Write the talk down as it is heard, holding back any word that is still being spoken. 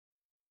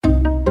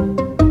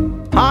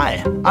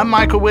Hi, I'm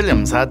Michael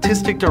Williams,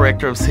 Artistic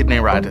Director of Sydney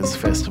Writers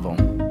Festival.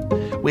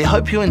 We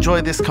hope you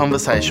enjoy this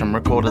conversation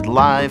recorded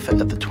live at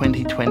the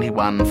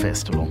 2021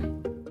 festival.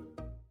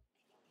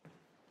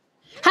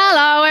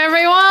 Hello,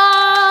 everyone.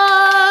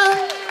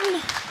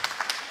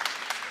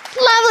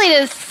 Lovely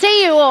to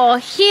see you all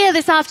here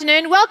this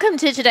afternoon. Welcome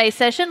to today's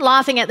session,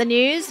 Laughing at the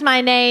News.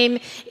 My name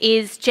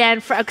is Jan.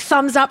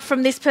 Thumbs up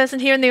from this person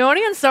here in the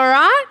audience. All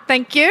right,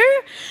 thank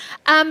you.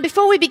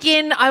 Before we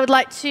begin, I would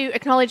like to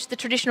acknowledge the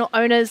traditional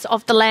owners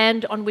of the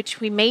land on which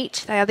we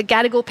meet. They are the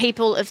Gadigal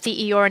people of the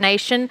Eora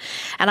Nation,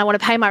 and I want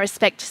to pay my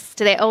respects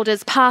to their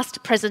elders,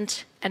 past,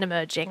 present, and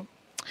emerging.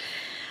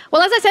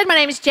 Well, as I said, my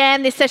name is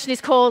Jan. This session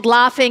is called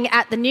Laughing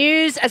at the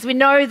News. As we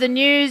know, the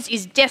news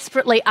is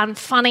desperately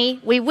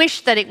unfunny. We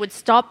wish that it would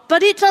stop,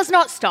 but it does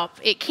not stop.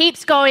 It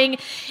keeps going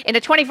in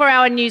a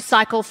 24-hour news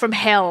cycle from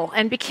hell.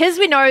 And because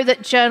we know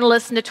that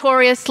journalists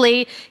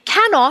notoriously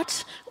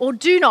cannot or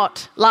do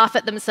not laugh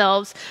at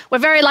themselves, we're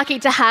very lucky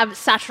to have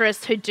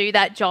satirists who do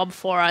that job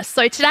for us.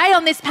 So today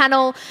on this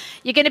panel,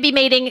 you're going to be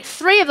meeting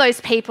three of those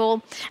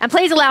people. And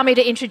please allow me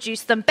to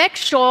introduce them. Bec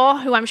Shaw,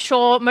 who I'm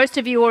sure most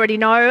of you already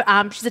know.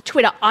 She's a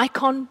Twitter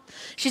icon.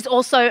 She's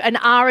also an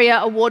ARIA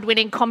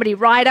award-winning comedy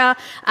writer.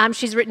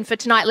 She's written for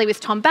Tonightly with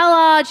Tom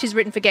Ballard. She's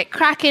written for Get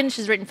Crackin'.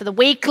 She's written for The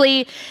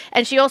Weekly.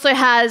 And she also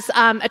has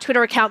a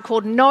Twitter account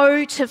called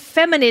No to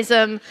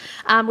Feminism,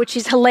 which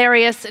is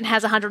hilarious and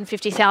has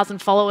 150,000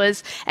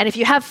 followers. And if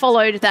you have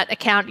followed that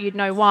account, you'd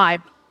know why.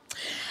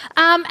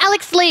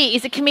 Alex Lee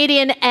is a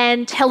comedian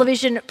and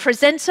television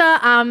presenter.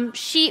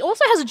 She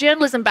also has a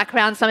journalism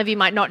background, some of you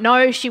might not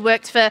know. She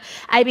worked for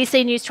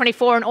ABC News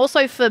 24 and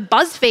also for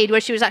BuzzFeed, where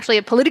she was actually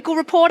a political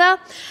reporter.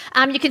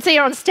 You can see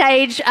her on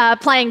stage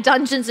playing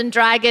Dungeons and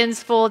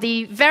Dragons for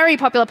the very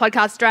popular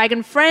podcast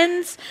Dragon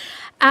Friends.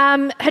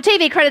 Her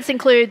TV credits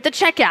include The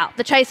Checkout,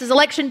 The Chaser's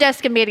Election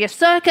Desk and Media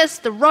Circus,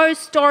 The Rose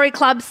Story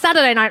Club,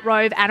 Saturday Night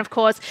Rove, and of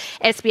course,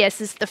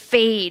 SBS's The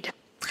Feed.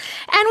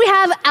 And we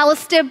have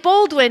Alistair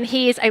Baldwin.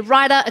 He is a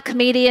writer, a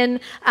comedian,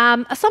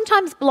 a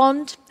sometimes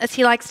blonde, as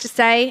he likes to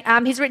say.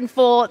 He's written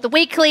for The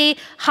Weekly,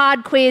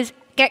 Hard Quiz,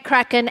 Get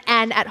Crackin',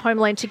 and At Home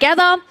Alone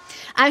Together.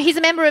 He's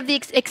a member of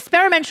the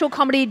experimental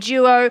comedy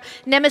duo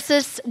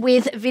Nemesis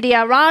with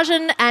Vidya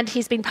Rajan, and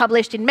he's been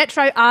published in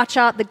Metro,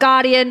 Archer, The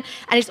Guardian,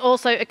 and he's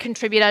also a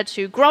contributor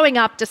to Growing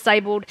Up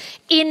Disabled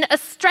in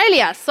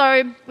Australia.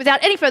 So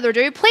without any further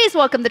ado, please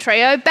welcome the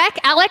trio, Bec,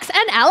 Alex,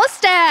 and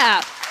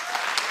Alistair.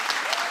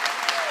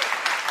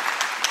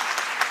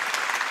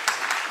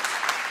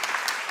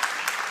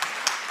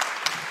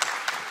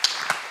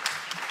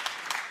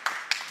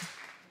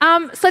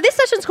 So this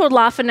session's called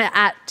Laughing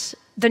at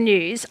the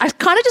News. I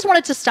kind of just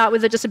wanted to start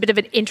with just a bit of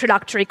an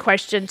introductory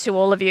question to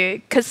all of you,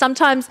 because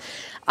sometimes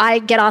I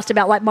get asked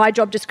about like my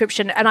job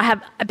description and I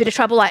have a bit of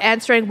trouble like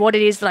answering what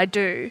it is that I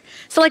do.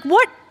 So like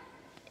what,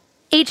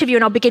 each of you,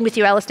 and I'll begin with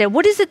you, Alistair,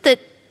 what is it that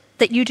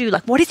you do?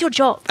 Like what is your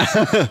job?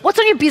 What's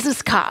on your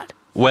business card?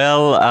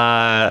 Well,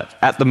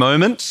 at the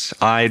moment,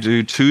 I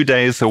do 2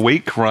 days a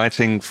week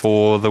writing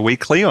for The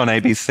Weekly on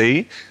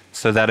ABC.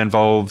 So that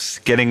involves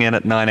getting in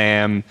at 9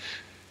 a.m,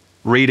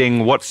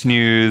 reading what's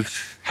news,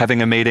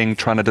 having a meeting,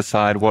 trying to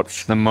decide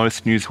what's the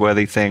most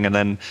newsworthy thing, and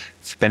then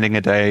spending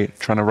a day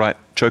trying to write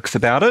jokes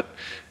about it.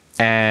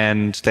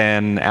 And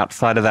then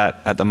outside of that,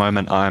 at the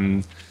moment,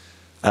 I'm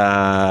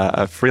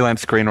a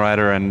freelance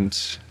screenwriter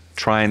and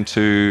trying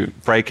to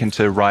break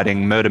into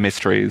writing murder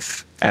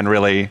mysteries and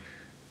really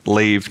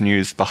leave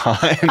news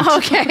behind.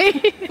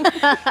 Okay.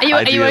 Are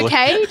you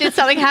okay? Did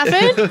something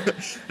happen?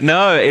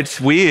 No, it's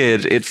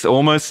weird. It's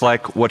almost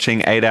like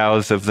watching 8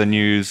 hours of the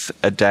news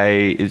a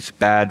day is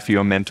bad for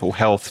your mental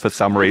health for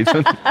some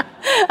reason.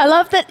 I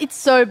love that it's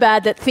so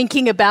bad that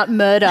thinking about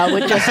murder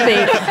would just be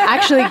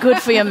actually good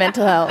for your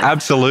mental health.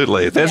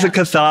 Absolutely. There's a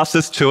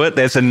catharsis to it.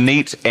 There's a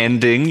neat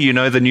ending. You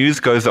know, the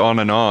news goes on,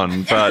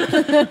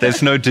 but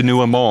there's no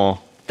denouement.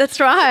 That's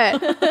right.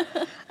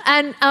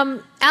 And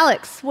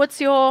Alex, what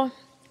do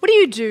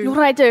you do? What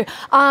do I do?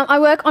 I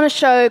work on a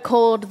show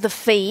called The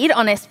Feed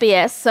on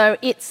SBS. So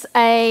it's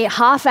a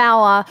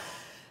half-hour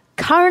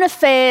current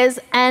affairs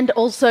and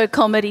also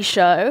comedy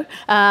show.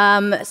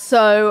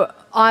 So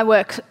I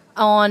work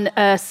on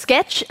a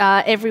sketch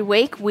every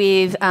week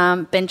with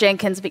Ben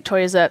Jenkins,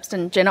 Victoria Zerbst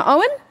and Jenna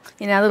Owen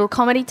in our little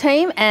comedy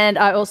team. And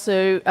I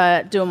also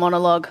do a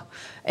monologue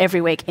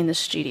every week in the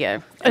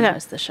studio. Okay.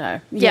 That's the show.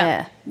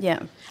 Yeah.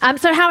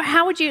 So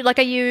how would you, like,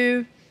 are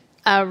you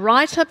a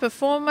writer,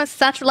 performer,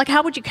 satire? Like,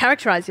 how would you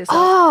characterise yourself?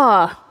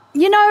 Oh,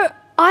 you know,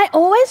 I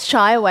always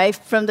shy away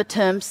from the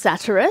term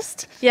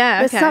satirist. Yeah,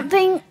 okay. There's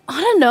something, I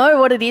don't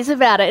know what it is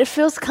about it. It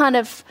feels kind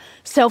of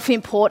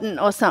self-important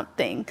or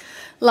something,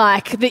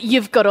 like that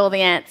you've got all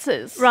the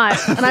answers. Right.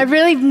 And I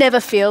really never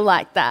feel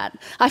like that.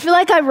 I feel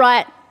like I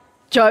write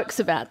jokes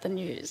about the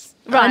news.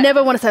 Right. I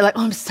never want to say like,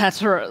 I'm a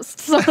satirist.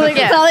 Something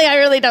I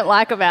really don't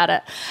like about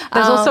it.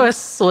 There's also a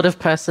sort of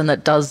person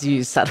that does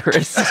use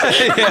satirist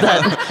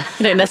that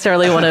you don't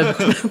necessarily want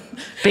to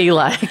be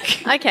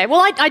like. Okay,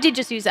 well, I did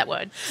just use that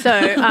word, so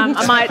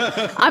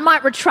I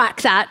might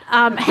retract that.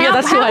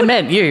 That's who I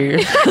meant, you.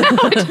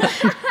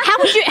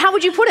 How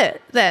would you put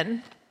it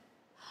then?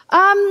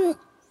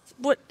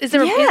 What is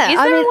there? Is there a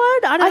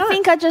word? I don't know. I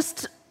think I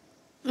just.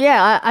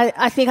 Yeah,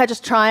 I think I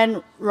just try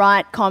and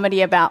write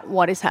comedy about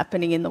what is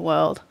happening in the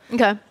world.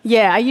 Okay.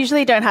 Yeah, I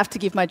usually don't have to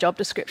give my job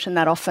description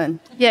that often.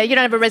 Yeah, you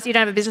don't have you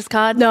don't have a business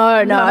card? No,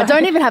 I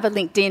don't even have a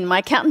LinkedIn. My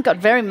accountant got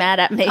very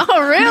mad at me.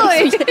 Oh,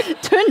 really?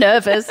 Too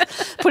nervous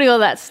putting all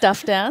that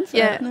stuff down. So,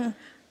 Yeah. no.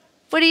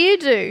 What do you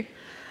do?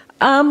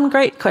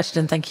 Great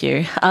question, thank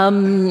you.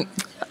 I'm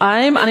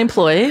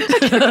unemployed.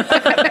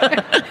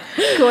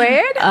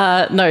 Good.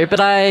 No, but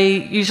I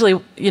usually,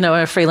 I'm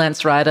a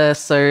freelance writer,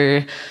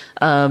 so,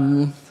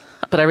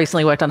 but I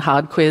recently worked on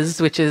Hard Quiz,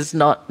 which is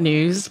not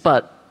news,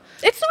 but...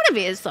 It sort of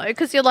is, though,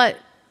 because you're like,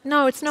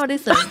 no, it's not,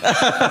 isn't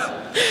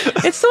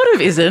it? It sort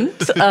of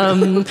isn't.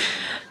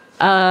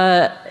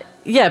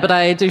 Yeah, but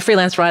I do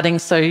freelance writing,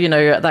 so,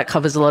 that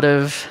covers a lot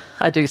of...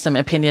 I do some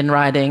opinion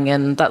writing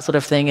and that sort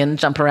of thing and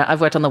jump around.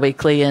 I've worked on The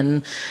Weekly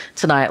and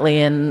Tonightly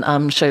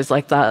and shows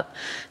like that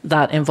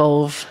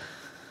involve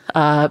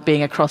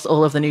being across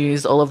all of the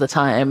news all of the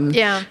time.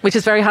 Yeah. Which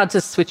is very hard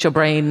to switch your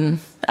brain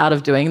out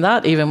of doing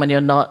that, even when you're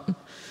not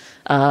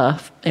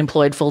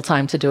employed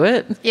full-time to do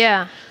it.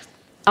 Yeah.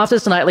 After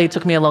Tonightly, it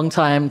took me a long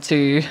time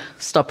to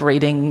stop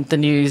reading the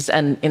news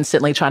and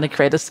instantly trying to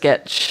create a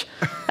sketch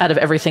out of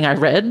everything I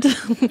read.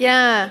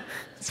 Yeah.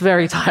 It's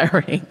very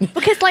tiring.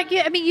 Because,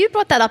 you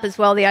brought that up as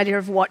well, the idea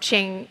of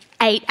watching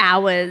 8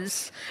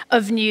 hours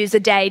of news a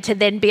day to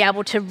then be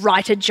able to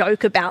write a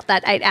joke about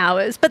that 8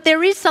 hours. But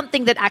there is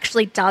something that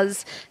actually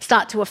does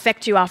start to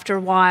affect you after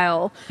a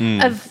while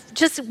of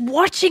just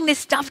watching this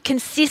stuff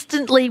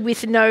consistently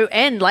with no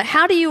end. Like,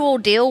 how do you all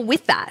deal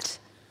with that?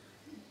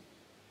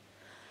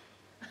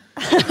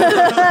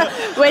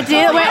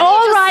 We're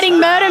all writing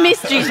murder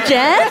mysteries,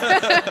 Jan.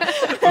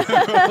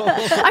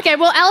 Okay,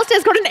 well,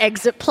 Alistair's got an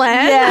exit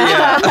plan.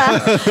 Yeah.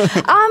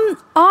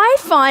 I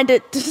find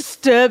it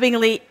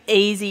disturbingly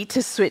easy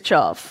to switch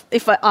off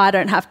if I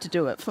don't have to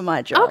do it for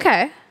my job.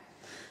 Okay.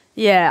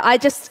 Yeah, I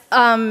just,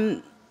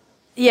 I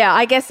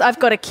guess I've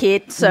got a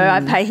kid, so I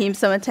pay him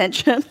some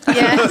attention.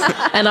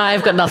 Yeah. And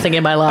I've got nothing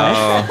in my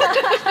life.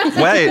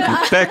 Wait,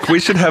 Beck, we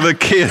should have a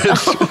kid to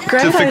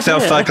fix our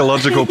idea.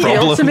 psychological The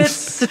problems. ultimate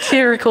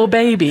satirical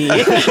baby.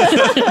 I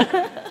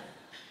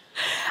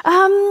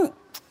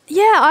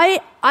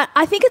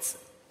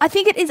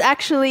think it is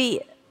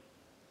actually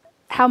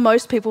how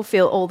most people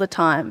feel all the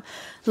time.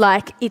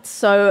 Like, it's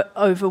so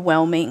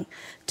overwhelming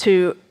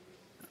to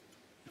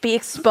be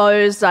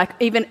exposed, like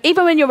even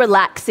when you're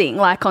relaxing,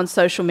 like on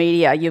social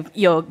media,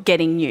 you're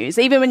getting news.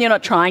 Even when you're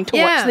not trying to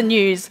watch the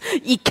news,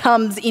 it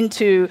comes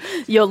into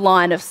your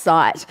line of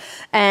sight.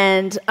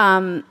 And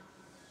I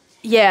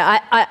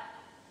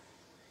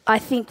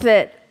think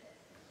that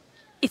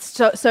it's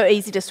so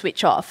easy to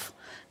switch off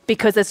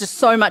because there's just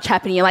so much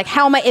happening. You're like,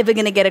 how am I ever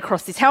going to get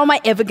across this? How am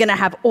I ever going to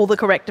have all the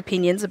correct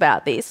opinions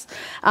about this?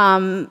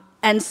 And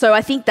so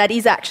I think that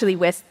is actually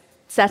where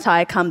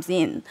satire comes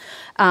in.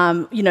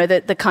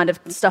 The kind of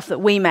stuff that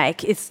we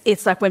make.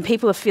 It's like when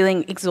people are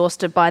feeling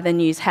exhausted by the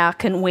news, how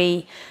can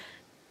we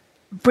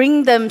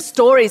bring them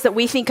stories that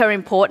we think are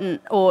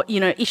important or,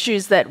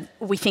 issues that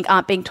we think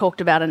aren't being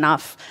talked about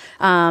enough,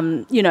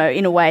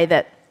 in a way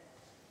that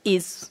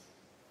is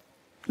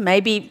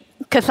maybe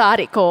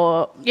cathartic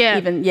or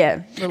even,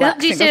 relaxing.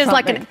 Do you see it as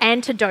like an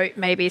antidote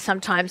maybe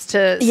sometimes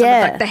to some of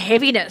like the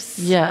heaviness?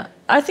 Yeah.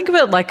 I think of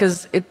it like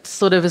as it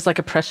sort of is like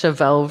a pressure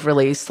valve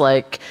release.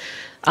 Like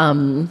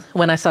when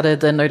I started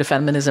the No to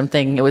Feminism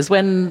thing, it was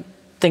when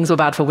things were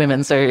bad for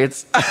women, so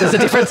it was a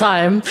different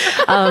time.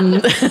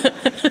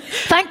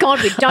 Thank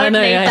God we don't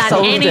need that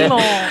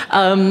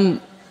anymore.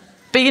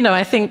 But,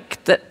 I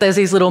think that there's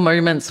these little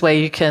moments where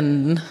you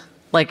can,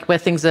 like where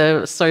things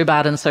are so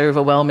bad and so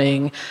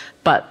overwhelming,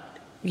 but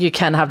you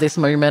can have this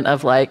moment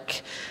of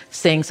like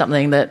seeing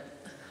something that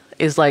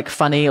is like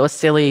funny or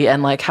silly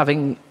and like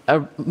having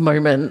a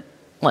moment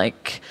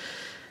like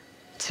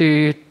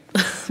to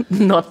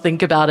not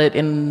think about it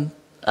in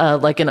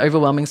like an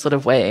overwhelming sort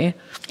of way.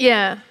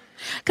 Yeah.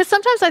 Because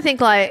sometimes I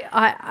think like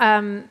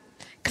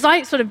because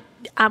I sort of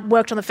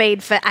worked on the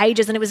feed for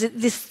ages and it was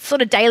this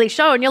sort of daily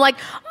show and you're like,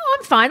 oh,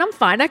 I'm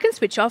fine, I can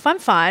switch off, I'm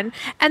fine.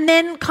 And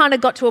then kind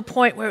of got to a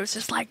point where it was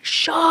just like,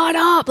 shut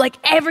up, like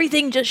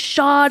everything just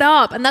shut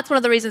up. And that's one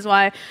of the reasons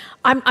why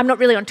I'm not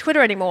really on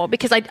Twitter anymore,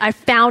 because I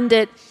found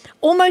it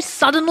almost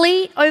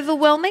suddenly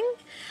overwhelming.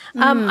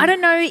 I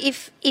don't know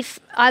if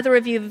either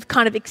of you have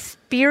kind of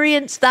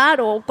experienced that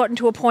or gotten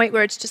to a point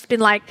where it's just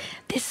been like,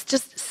 there's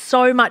just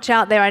so much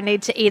out there, I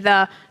need to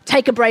either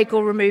take a break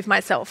or remove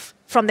myself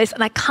from this,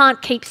 and I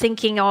can't keep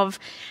thinking of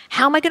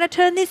how am I going to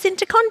turn this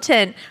into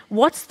content?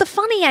 What's the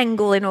funny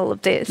angle in all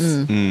of this?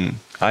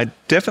 I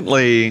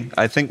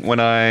think when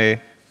I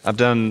I've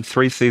done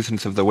 3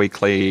 seasons of The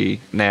Weekly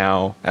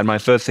now, and my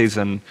first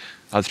season,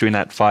 I was doing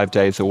that 5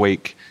 days a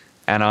week,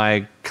 and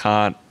I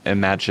can't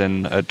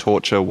imagine a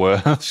torture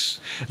worse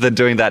than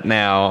doing that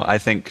now. I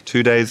think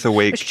 2 days a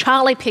week. Was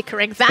Charlie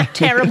Pickering that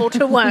terrible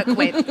to work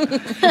with?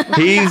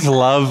 He's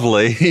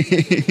lovely.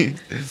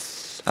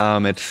 It's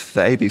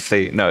the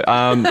ABC. No.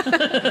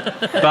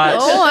 But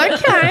Oh,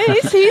 okay.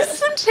 Here's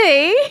some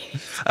tea.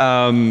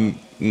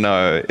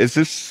 no, is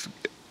this...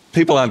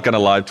 People aren't going to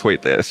live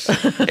tweet this.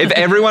 If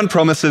everyone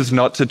promises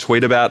not to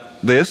tweet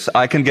about this,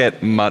 I can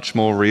get much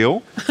more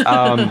real.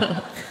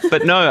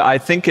 But no, I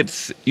think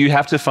you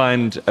have to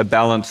find a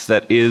balance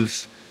that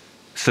is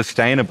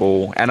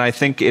sustainable. And I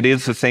think it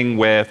is a thing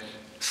where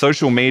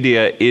social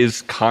media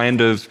is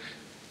kind of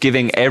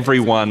giving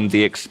everyone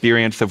the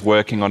experience of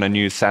working on a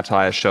new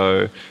satire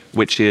show,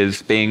 which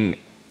is being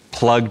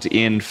plugged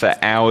in for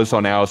hours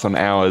on hours on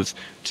hours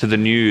to the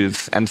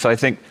news. And so I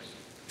think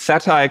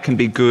satire can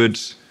be good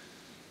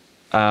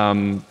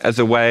as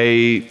a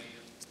way,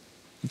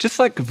 just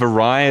like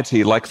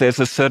variety, like there's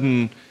a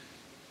certain,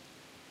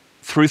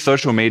 through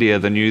social media,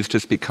 the news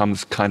just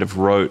becomes kind of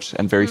rote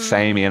and very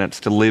samey, and it's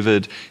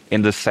delivered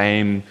in the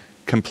same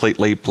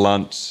completely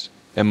blunt,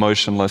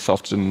 emotionless,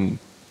 often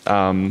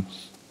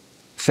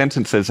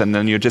sentences, and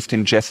then you're just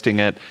ingesting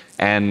it,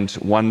 and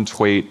one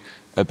tweet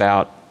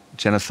about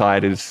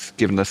genocide is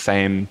given the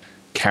same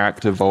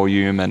character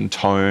volume and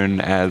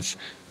tone as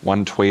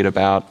one tweet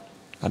about,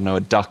 I don't know,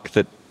 a duck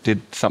that did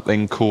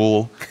something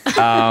cool.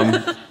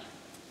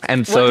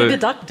 And so, what did the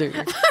duck do?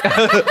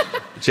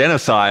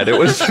 Genocide. It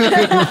was.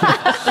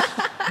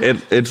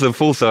 It's a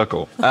full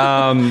circle.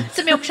 It's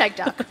a milkshake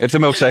duck. It's a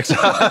milkshake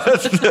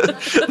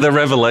duck. The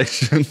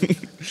revelation.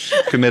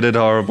 Committed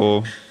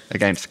horrible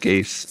against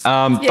geese.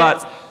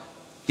 But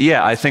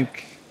yeah, I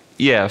think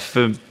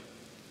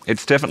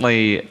it's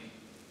definitely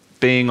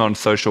being on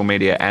social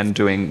media and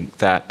doing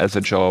that as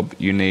a job.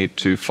 You need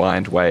to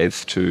find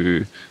ways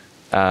to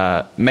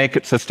make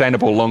it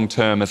sustainable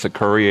long-term as a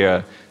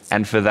career.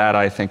 And for that,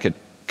 I think it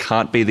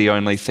can't be the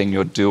only thing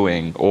you're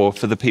doing. Or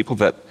for the people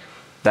that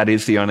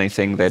is the only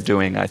thing they're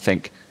doing, I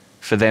think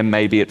for them,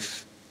 maybe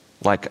it's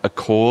like a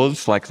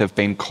cause, like they've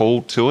been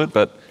called to it.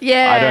 But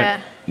I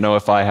don't know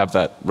if I have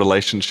that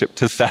relationship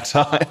to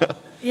satire.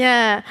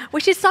 Yeah,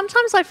 which is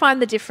sometimes I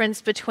find the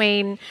difference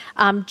between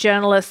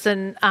journalists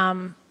and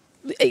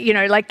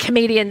like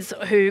comedians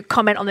who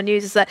comment on the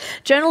news is that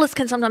journalists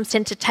can sometimes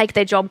tend to take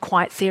their job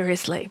quite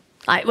seriously.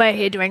 Like, we're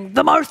here doing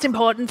the most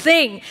important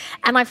thing.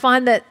 And I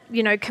find that,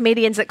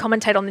 comedians that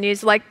commentate on the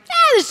news are like,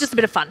 it's just a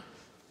bit of fun.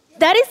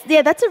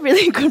 That's a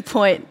really good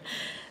point.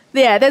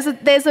 Yeah,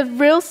 there's a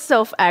real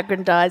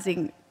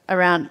self-aggrandizing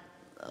around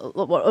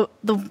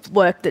the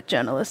work that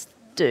journalists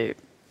do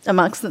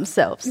amongst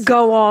themselves.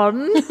 Go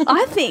on.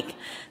 I think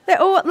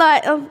they're all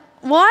like,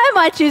 why am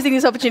I choosing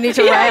this opportunity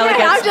to rail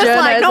against I'm just journos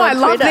like, no, I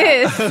on love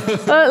Twitter?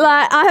 this.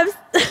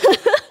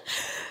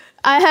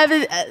 I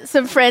have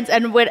some friends,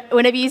 and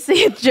whenever you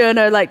see a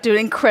journo like do an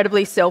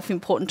incredibly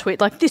self-important tweet,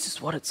 like, this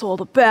is what it's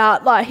all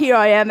about, like, here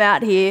I am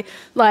out here,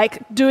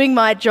 like, doing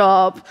my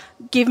job,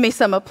 give me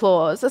some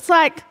applause. It's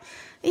like,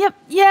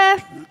 yeah,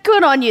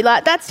 good on you,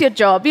 like, that's your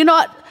job. You're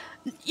not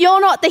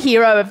the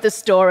hero of the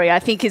story, I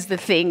think, is the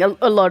thing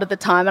a lot of the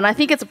time. And I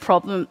think it's a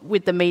problem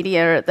with the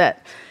media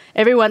that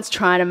everyone's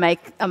trying to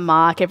make a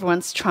mark,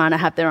 everyone's trying to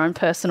have their own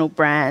personal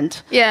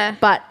brand. Yeah.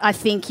 But I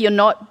think you're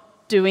not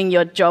doing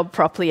your job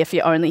properly if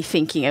you're only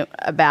thinking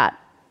about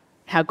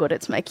how good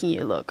it's making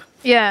you look.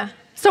 Yeah.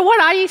 So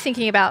what are you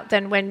thinking about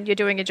then when you're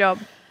doing a job?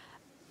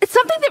 It's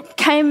something that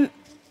came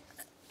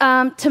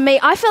to me.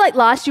 I feel like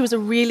last year was a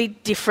really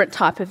different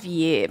type of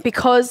year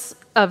because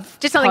of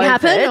Did something COVID.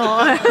 happen?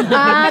 Or?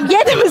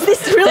 There was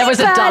this really There was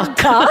a bad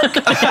duck. The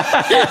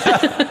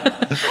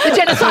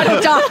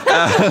genocidal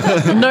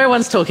duck. No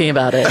one's talking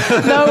about it.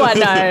 No one,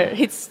 no.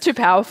 It's too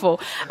powerful.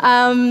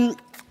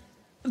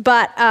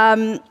 But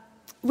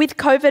with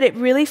COVID, it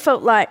really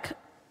felt like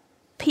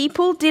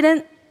people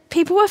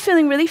were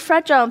feeling really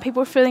fragile and people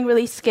were feeling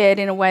really scared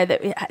in a way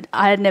that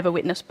I had never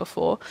witnessed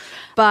before.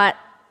 But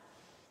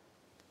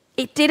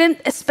it didn't,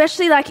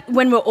 especially like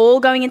when we're all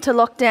going into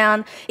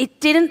lockdown,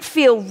 it didn't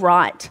feel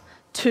right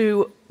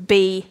to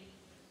be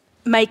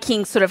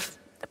making sort of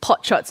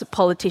pot shots at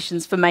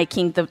politicians for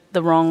making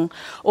the wrong,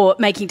 or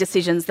making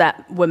decisions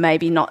that were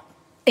maybe not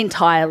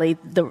entirely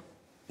the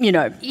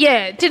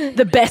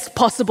best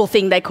possible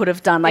thing they could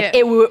have done. Like,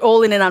 we were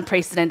all in an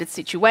unprecedented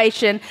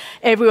situation.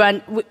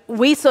 Everyone,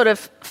 we sort of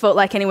felt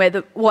like anyway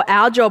that what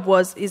our job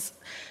was is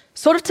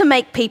sort of to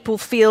make people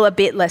feel a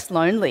bit less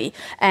lonely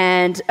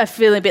and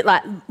feel a bit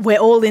like we're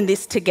all in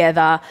this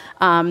together.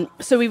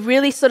 So we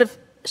really sort of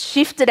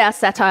shifted our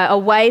satire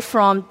away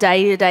from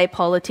day-to-day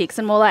politics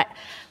and more like,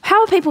 how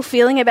are people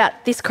feeling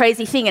about this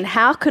crazy thing, and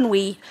how can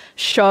we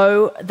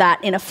show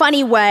that in a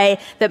funny way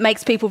that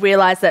makes people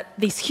realise that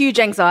these huge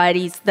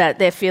anxieties that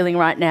they're feeling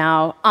right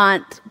now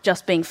aren't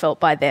just being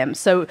felt by them.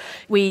 So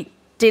we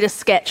did a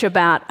sketch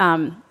about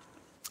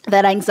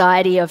that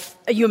anxiety of,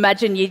 you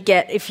imagine you'd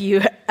get if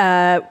you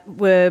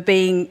were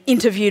being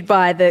interviewed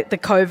by the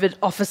COVID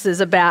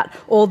officers about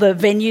all the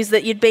venues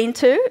that you'd been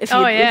to if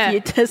you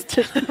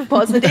tested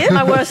positive.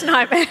 My worst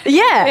nightmare.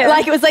 Yeah,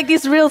 like it was like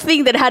this real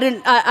thing that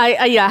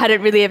I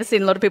hadn't really ever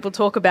seen a lot of people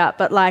talk about,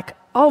 but like,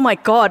 oh my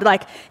God,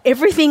 like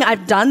everything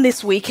I've done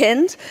this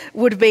weekend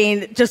would have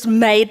been just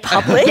made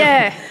public.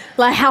 Yeah.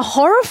 Like how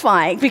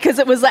horrifying, because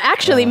it was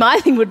actually my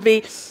thing would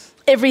be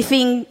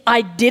everything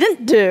I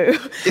didn't do.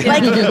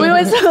 Like we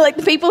always like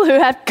the people who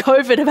have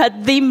COVID have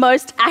had the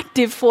most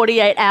active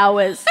 48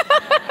 hours.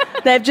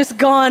 They've just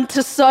gone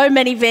to so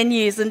many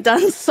venues and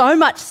done so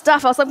much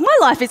stuff. I was like, my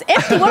life is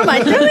empty. What am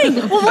I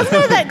doing? Well, wasn't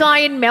there that guy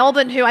in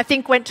Melbourne who I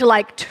think went to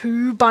like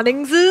 2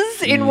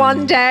 Bunningses in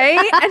one day,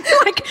 and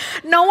like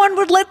no one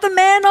would let the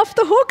man off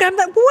the hook? I'm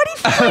like, what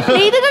if he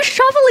needed a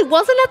shovel? He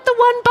wasn't at the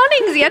one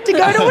Bunnings. He had to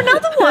go to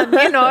another one,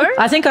 you know?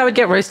 I think I would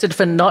get roasted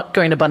for not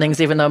going to Bunnings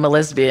even though I'm a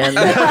lesbian.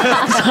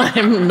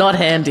 I'm not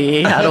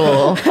handy at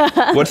all.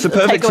 Well, it's the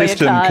perfect Take away your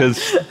system card. because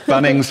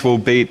Bunnings will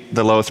beat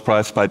the lowest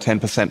price by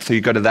 10%. So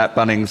you go to that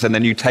Bunnings and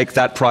then you take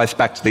that price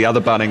back to the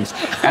other Bunnings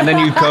and then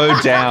you go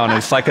down.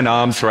 It's like an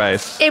arms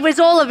race. It was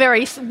all a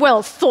very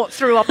well thought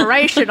through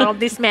operation on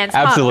this man's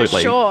Absolutely. part, for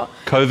sure.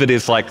 COVID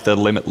is like the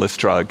limitless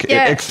drug.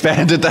 Yeah. It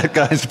expanded that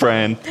guy's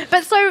brain.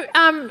 But so,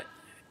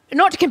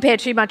 not to compare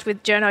too much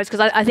with journos, because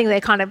I think they're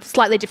kind of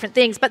slightly different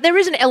things, but there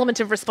is an element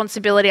of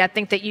responsibility, I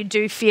think, that you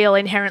do feel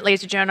inherently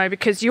as a journo,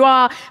 because you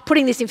are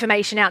putting this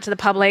information out to the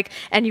public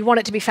and you want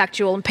it to be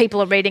factual and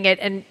people are reading it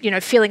and, you know,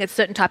 feeling a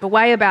certain type of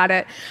way about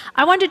it.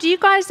 I wonder, do you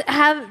guys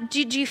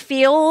do you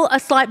feel a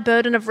slight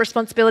burden of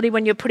responsibility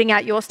when you're putting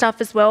out your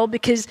stuff as well?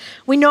 Because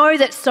we know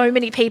that so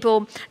many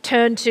people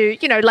turn to,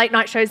 you know, late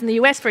night shows in the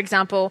US, for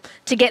example,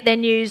 to get their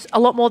news a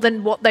lot more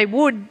than what they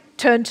would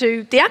turn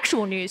to the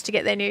actual news to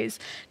get their news.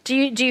 Do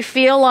you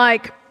feel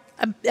like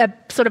a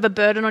sort of a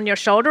burden on your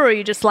shoulder, or are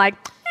you just like,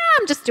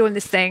 I'm just doing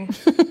this thing?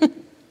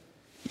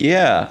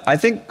 Yeah, I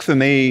think for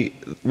me,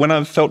 when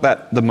I've felt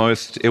that the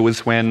most, it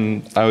was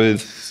when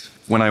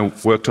I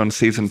worked on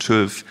season 2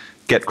 of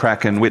Get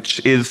Kraken,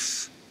 which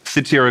is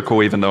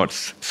satirical even though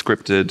it's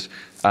scripted,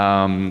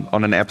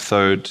 on an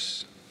episode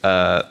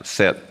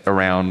set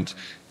around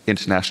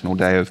International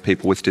Day of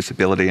People with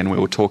Disability, and we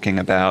were talking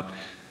about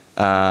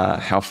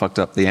how fucked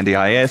up the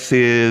NDIS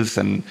is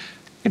and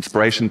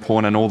inspiration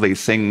porn and all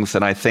these things.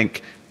 And I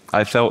think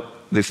I felt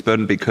this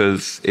burden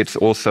because it's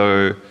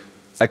also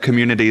a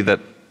community that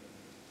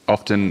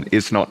often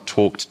is not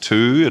talked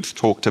to, it's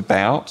talked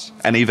about,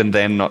 and even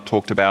then not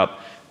talked about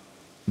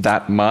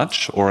that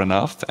much or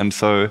enough. And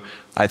so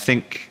I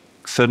think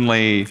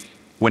certainly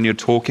when you're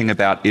talking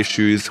about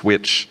issues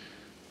which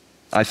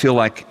I feel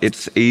like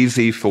it's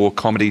easy for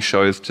comedy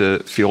shows to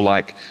feel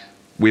like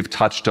we've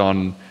touched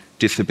on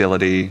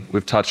disability,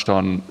 we've touched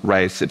on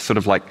race. It's sort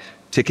of like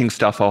ticking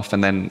stuff off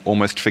and then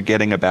almost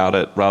forgetting about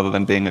it rather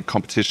than being a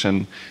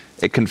competition.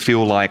 It can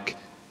feel like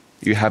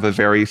you have a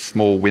very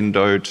small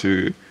window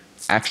to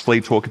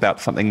actually talk about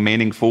something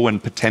meaningful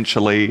and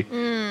potentially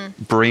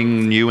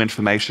bring new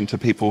information to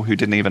people who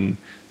didn't even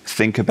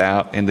think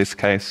about, in this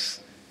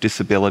case,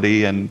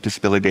 disability and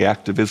disability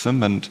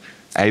activism and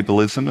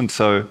ableism. And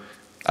so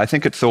I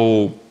think it's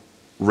all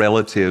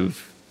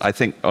relative. I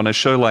think on a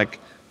show like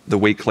The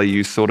Weekly,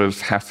 you sort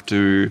of have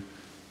to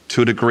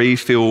a degree,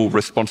 feel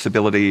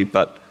responsibility,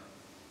 but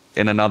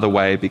in another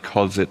way,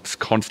 because it's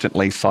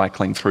constantly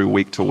cycling through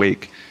week to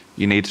week,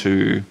 you need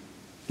to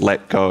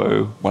let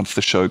go once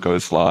the show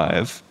goes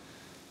live.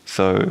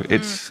 So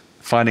it's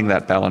finding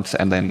that balance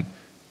and then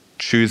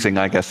choosing,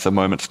 I guess, the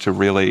moments to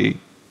really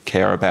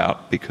care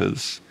about,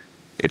 because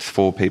it's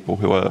for people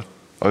who are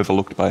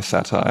overlooked by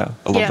satire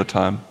a lot of the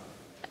time.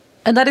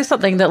 And that is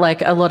something that,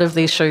 like, a lot of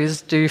these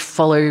shows do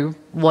follow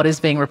what is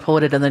being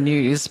reported in the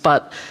news,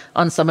 but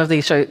on some of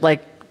these shows,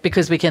 like,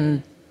 because we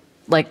can,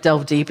 like,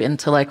 delve deep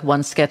into, like,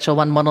 one sketch or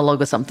one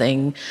monologue or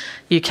something,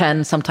 you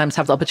can sometimes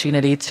have the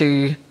opportunity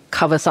to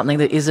cover something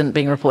that isn't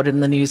being reported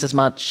in the news as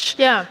much.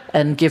 Yeah.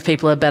 And give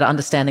people a better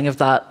understanding of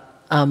that,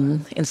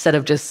 instead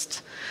of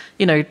just,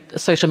 you know,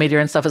 social media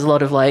and stuff is a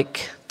lot of,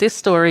 like, this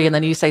story and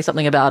then you say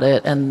something about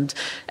it. And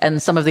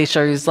some of these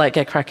shows, like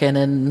Get Kraken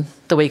and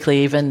The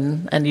Weekly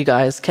even, and you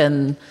guys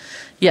can,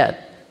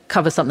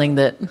 cover something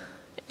that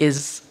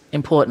is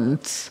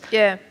important,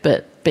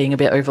 but being a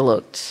bit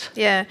overlooked.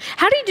 Yeah.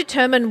 How do you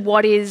determine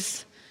what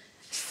is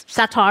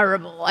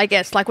satirable, I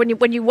guess? Like, when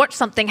you watch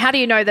something, how do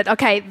you know that,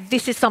 okay,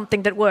 this is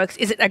something that works?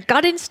 Is it a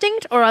gut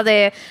instinct, or are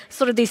there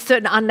sort of these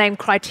certain unnamed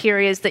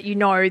criterias that you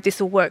know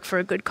this will work for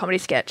a good comedy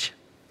sketch?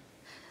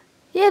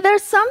 Yeah, there are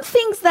some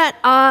things that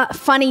are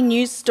funny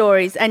news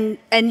stories, and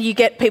you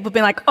get people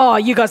being like, oh,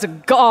 you guys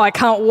are, I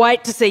can't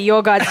wait to see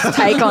your guys'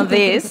 take on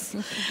this.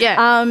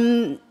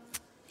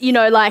 You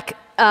know, like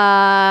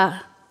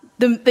the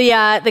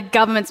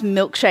government's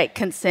milkshake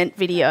consent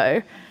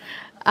video.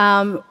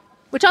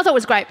 Which I thought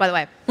was great, by the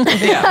way.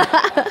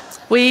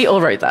 We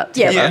all wrote that.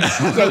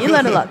 Yeah, you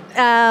learn a lot.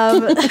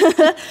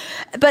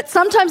 But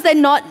sometimes they're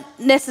not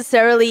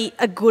necessarily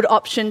a good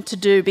option to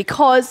do,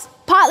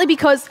 partly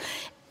because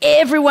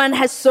everyone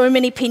has so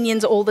many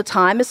opinions all the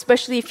time,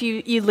 especially if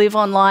you live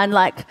online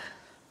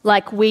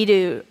like we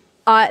do.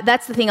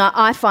 That's the thing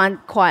I find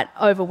quite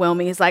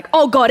overwhelming is like,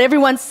 oh God,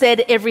 everyone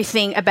said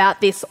everything about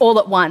this all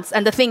at once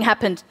and the thing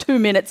happened 2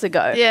 minutes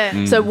ago.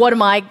 Yeah. So what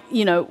am I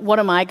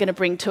going to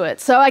bring to it?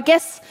 So I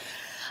guess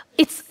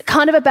it's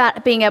kind of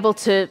about being able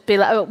to be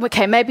like, oh,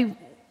 okay, maybe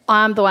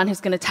I'm the one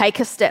who's going to take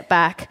a step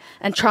back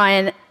and try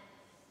and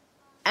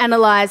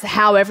analyse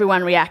how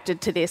everyone reacted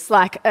to this.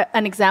 Like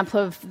an example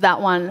of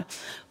that one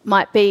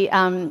might be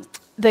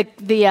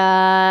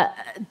the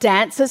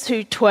dancers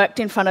who twerked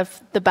in front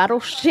of the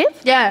battleship.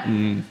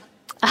 Yeah.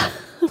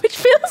 Which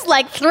feels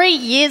like 3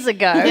 years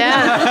ago.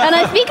 Yeah. And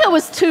I think it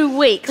was 2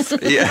 weeks.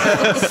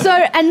 Yeah. So,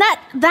 and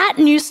that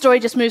news story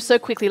just moved so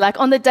quickly. Like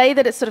on the day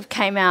that it sort of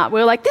came out, we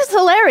were like, this is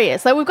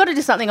hilarious. Like we've got to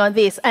do something on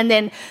this. And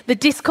then the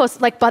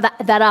discourse, like by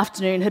that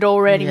afternoon, had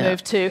already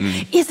moved to,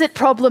 is it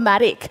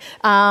problematic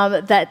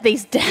that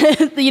these,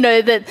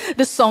 that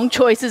the song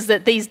choices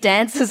that these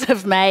dancers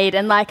have made,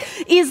 and like,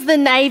 is the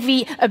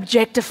Navy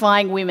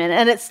objectifying women?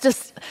 And it's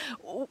just,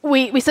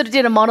 we sort of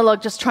did a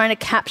monologue just trying to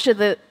capture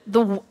the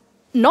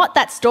not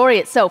that story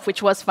itself,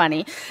 which was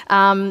funny,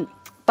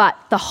 but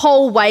the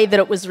whole way that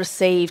it was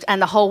received and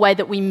the whole way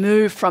that we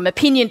moved from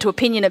opinion to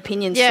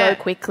opinion so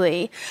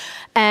quickly.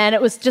 And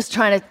it was just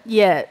trying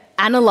to,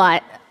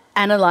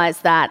 analyse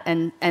that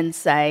and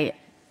say,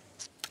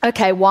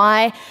 okay,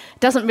 why, it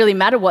doesn't really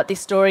matter what this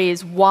story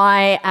is,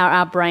 why are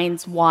our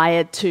brains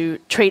wired to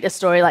treat a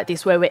story like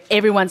this where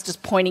everyone's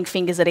just pointing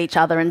fingers at each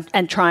other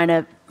and trying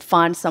to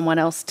find someone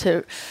else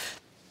to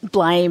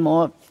blame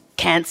or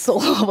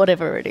cancel or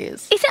whatever it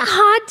is. Is it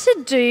hard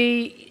to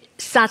do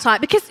satire?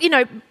 Because,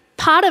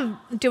 part of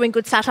doing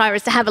good satire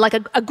is to have like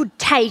a good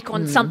take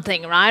on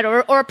something, right?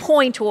 Or a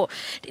point. Or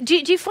do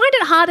you find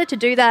it harder to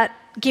do that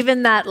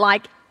given that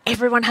like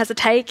everyone has a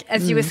take,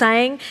 as you were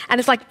saying,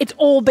 and it's like it's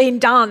all been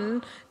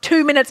done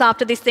 2 minutes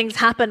after this thing's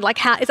happened? Like,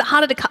 how is it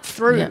harder to cut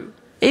through? Yeah.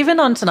 Even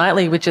on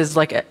Tonightly, which is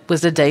like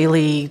was a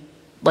daily.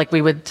 Like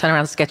we would turn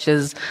around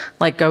sketches,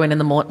 like go in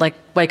the morning, like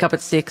wake up at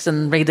 6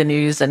 and read the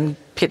news and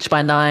pitch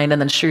by 9 and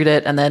then shoot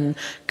it and then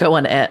go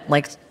on air.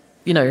 Like,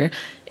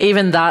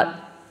 even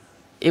that,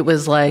 it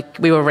was like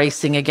we were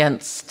racing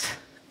against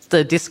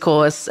the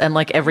discourse and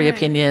like every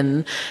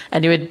opinion.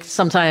 And you would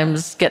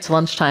sometimes get to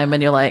lunchtime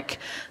and you're like,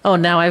 oh,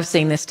 now I've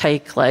seen this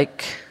take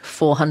like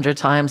 400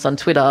 times on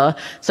Twitter.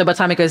 So by the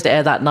time it goes to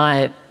air that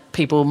night,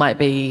 people might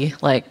be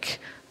like,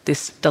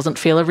 this doesn't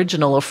feel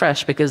original or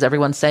fresh because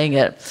everyone's saying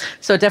it.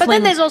 So definitely. But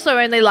then there's also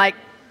only like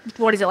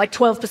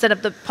 12%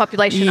 of the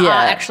population are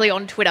actually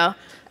on Twitter.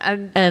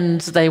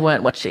 And they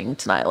weren't watching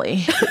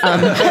Tonightly.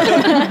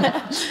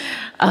 But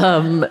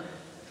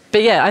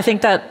yeah, I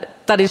think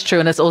that is true.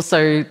 And it's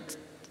also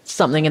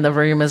something in the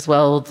room as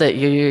well that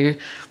you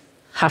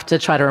have to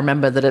try to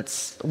remember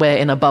that we're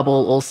in a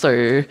bubble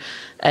also.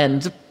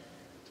 And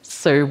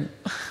so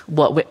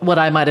what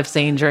I might have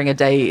seen during a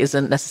day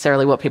isn't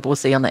necessarily what people will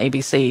see on the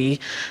ABC.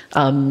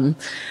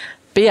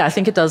 But yeah, I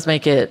think it does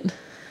make it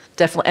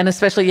definitely, and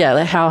especially,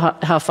 like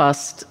how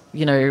fast,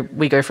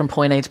 we go from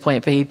point A to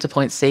point B to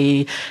point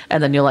C.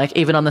 And then you're like,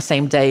 even on the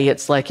same day,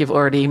 it's like you've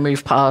already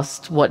moved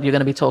past what you're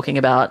going to be talking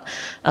about.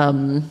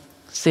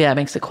 So yeah, it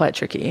makes it quite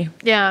tricky.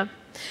 Yeah.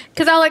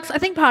 Because Alex, I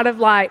think part of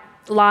like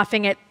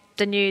laughing at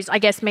the news, I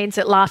guess, means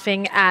that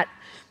laughing at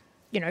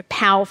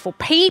powerful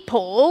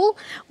people,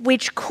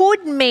 which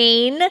could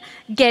mean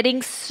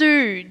getting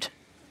sued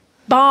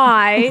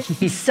by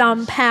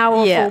some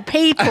powerful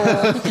people.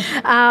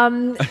 How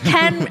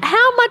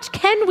much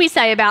can we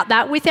say about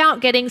that without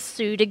getting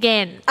sued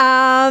again?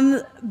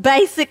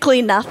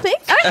 Basically nothing.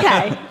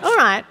 Okay. All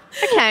right.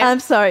 Okay. I'm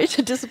sorry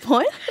to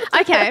disappoint.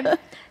 Okay.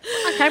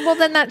 Well,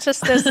 then that's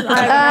just this. I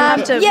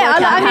have to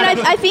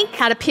I think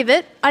how to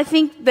pivot. I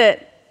think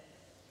that,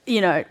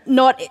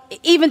 not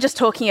even just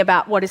talking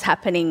about what is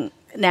happening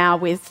now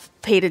with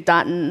Peter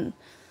Dutton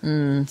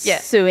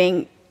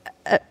suing,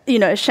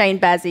 Shane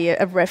Bazzi,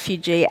 a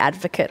refugee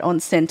advocate on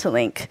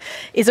Centrelink,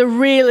 is a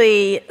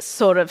really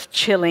sort of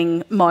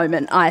chilling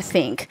moment, I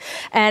think.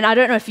 And I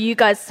don't know if you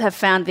guys have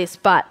found this,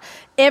 but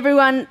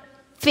everyone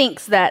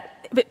thinks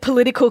that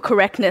political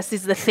correctness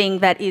is the thing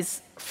that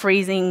is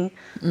freezing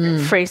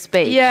free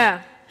speech.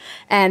 Yeah.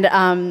 And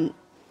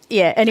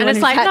anyone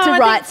who's had to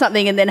write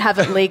something and then have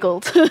it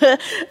legal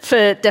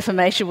for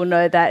defamation will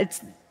know that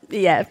it's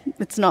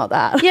not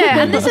that. Yeah,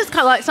 and this is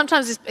kind of like,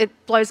 sometimes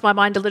it blows my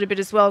mind a little bit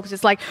as well, because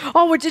it's like,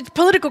 oh, it's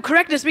political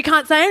correctness, we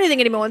can't say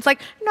anything anymore. And it's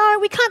like, no,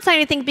 we can't say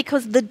anything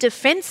because the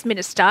Defence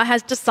Minister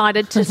has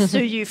decided to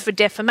sue you for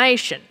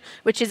defamation,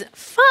 which is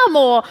far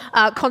more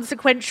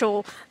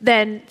consequential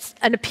than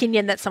an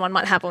opinion that someone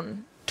might have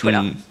on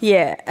Twitter.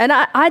 Yeah, and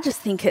I just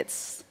think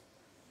it's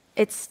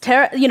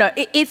terrible.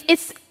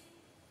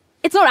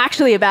 It's not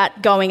actually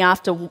about going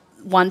after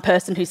one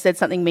person who said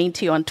something mean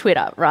to you on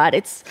Twitter, right?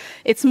 It's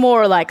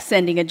more like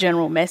sending a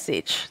general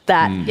message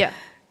that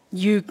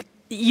you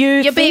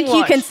think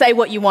you can say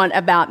what you want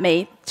about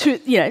me to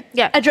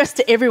address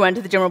to everyone,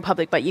 to the general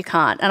public, but you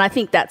can't. And I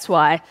think that's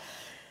why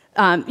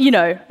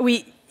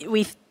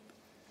we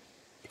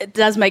it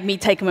does make me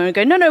take a moment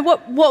and go, no,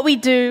 what we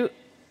do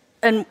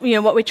and,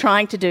 what we're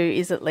trying to do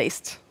is at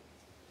least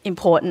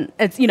important.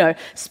 It's,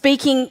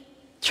 speaking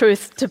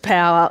truth to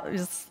power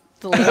is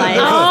the latest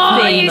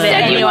thing. You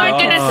said you weren't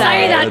going to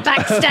say that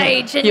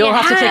backstage, and You'll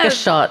have to take a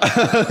shot.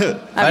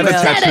 I have a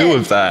tattoo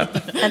of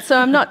that. And so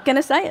I'm not going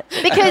to say it.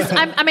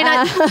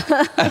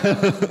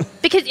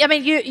 Because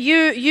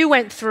you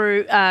went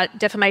through a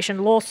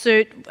defamation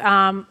lawsuit.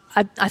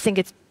 I think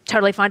it's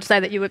totally fine to say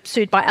that you were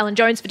sued by Alan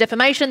Jones for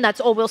defamation. That's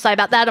all we'll say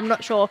about that. I'm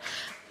not sure.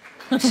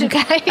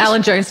 Okay.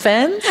 Alan Jones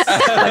fans?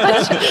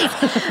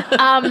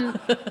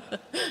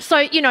 So,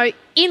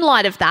 in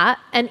light of that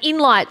and in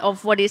light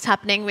of what is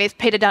happening with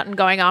Peter Dutton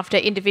going after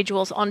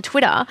individuals on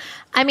Twitter,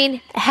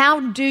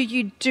 how do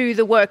you do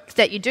the work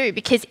that you do?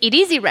 Because it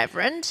is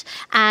irreverent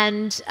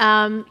and,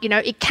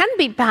 it can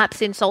be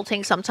perhaps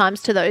insulting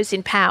sometimes to those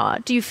in power.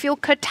 Do you feel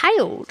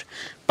curtailed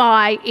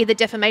by either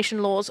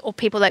defamation laws or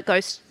people that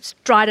go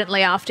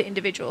stridently after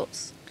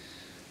individuals?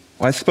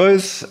 Well,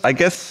 I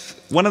guess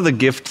one of the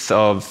gifts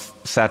of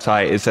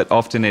satire is that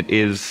often it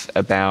is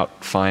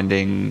about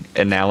finding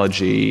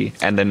analogy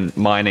and then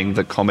mining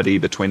the comedy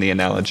between the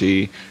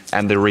analogy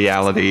and the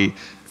reality,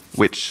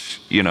 which,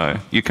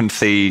 you can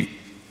see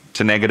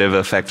to negative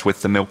effect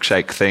with the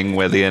milkshake thing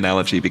where the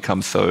analogy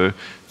becomes so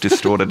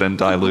distorted and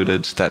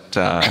diluted that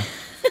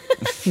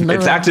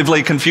it's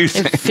actively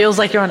confusing. It feels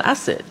like you're on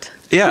acid.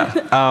 Yeah,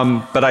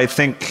 but I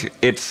think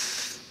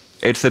it's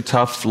a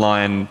tough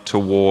line to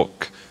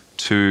walk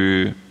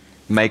to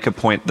make a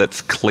point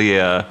that's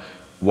clear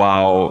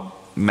while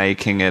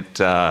making it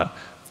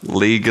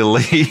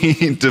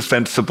legally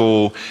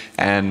defensible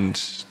and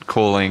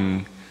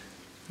calling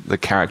the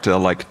character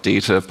like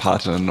Dieter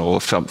Button or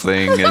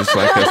something is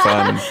like a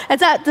fun...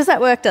 Does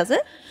that work, does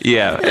it?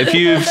 Yeah, if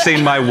you've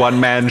seen my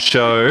one-man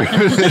show,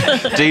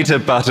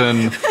 Dieter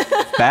Button,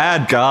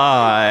 bad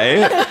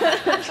guy...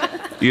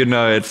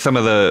 it's some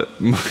of the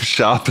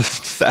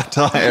sharpest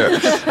satire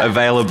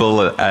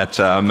available at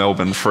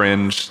Melbourne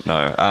Fringe.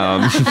 No.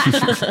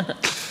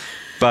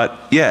 But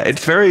yeah,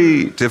 it's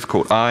very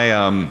difficult.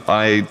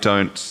 I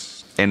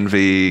don't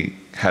envy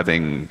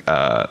having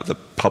the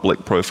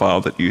public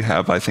profile that you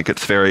have. I think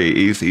it's very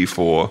easy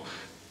for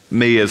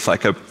me as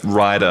like a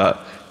writer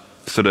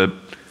sort of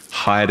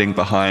hiding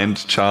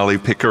behind Charlie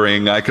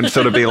Pickering. I can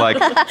sort of be like,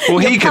 well,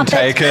 he can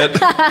take it.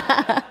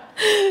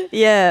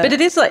 Yeah. But it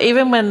is like,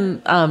 even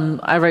when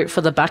I wrote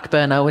for The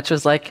Backburner, which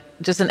was like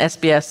just an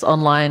SBS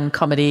online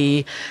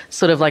comedy,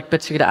 sort of like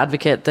Batuta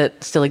Advocate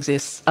that still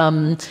exists,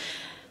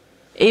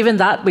 even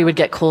that we would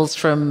get calls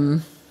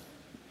from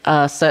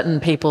certain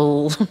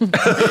people's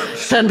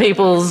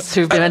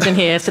who've been mentioned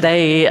here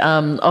today,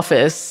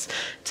 office,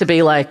 to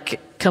be like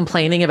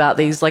complaining about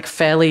these like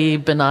fairly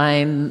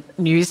benign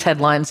news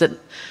headlines that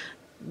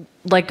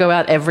like go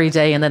out every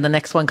day and then the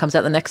next one comes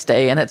out the next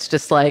day, and it's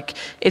just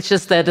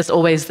they're just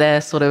always there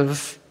sort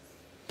of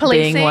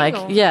policing, being like,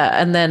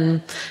 and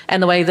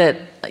the way that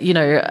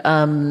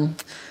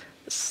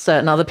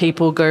certain other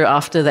people go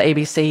after the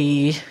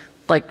ABC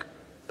like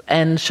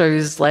and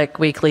shows like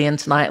Weekly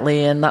and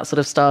Nightly and that sort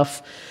of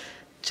stuff,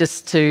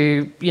 just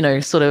to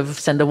sort of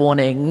send a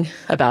warning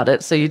about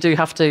it. So you do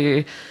have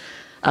to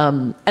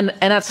and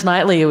at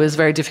Nightly it was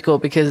very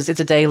difficult because it's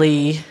a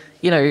daily,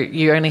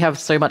 you only have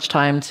so much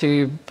time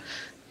to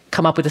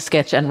come up with a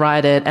sketch and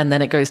write it, and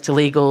then it goes to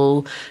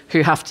legal,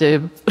 who have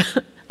to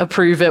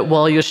approve it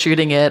while you're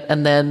shooting it,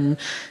 and then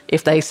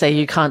if they say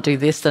you can't do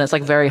this, then it's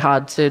like very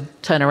hard to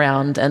turn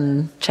around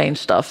and change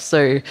stuff.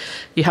 So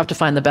you have to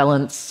find the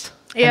balance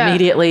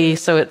immediately.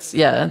 So it's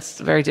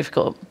very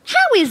difficult.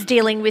 How is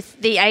dealing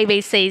with the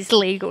ABC's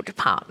legal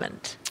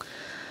department?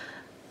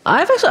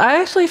 I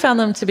actually found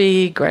them to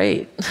be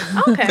great.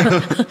 Okay.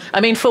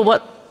 I mean, for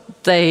what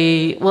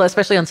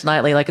especially on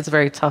Nightly, like it's a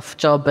very tough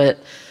job, but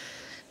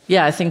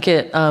yeah, I think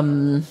it,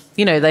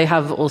 they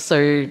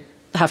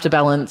have to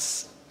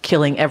balance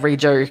killing every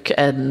joke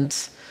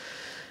and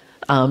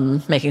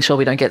making sure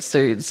we don't get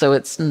sued. So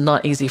it's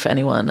not easy for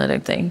anyone, I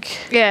don't think.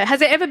 Yeah. Has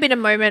there ever been a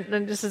moment,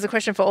 and this is a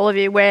question for all of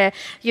you, where,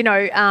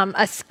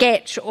 a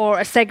sketch or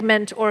a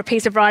segment or a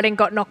piece of writing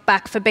got knocked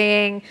back for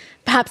being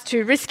perhaps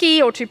too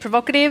risky or too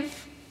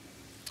provocative?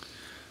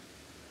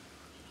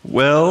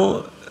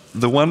 Well,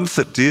 the ones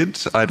that did,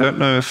 I don't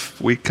know if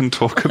we can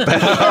talk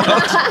about.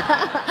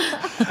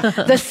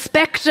 The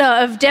spectre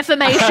of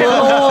defamation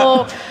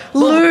law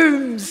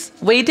looms.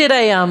 We did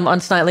on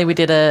Nightly,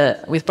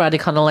 with Bradley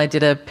Connell, I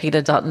did a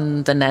Peter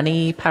Dutton, The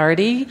Nanny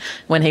parody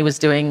when he was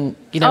doing,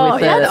 with the au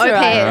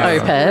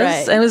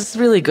pairs. Right. It was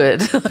really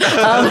good.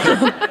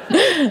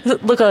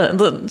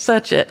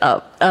 Search it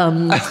up.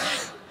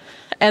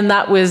 And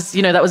that was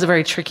a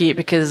very tricky,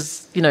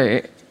 because,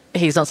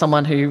 he's not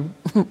someone who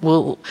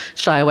will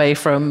shy away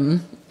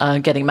from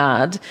getting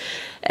mad.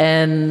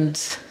 And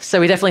so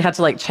we definitely had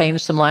to like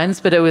change some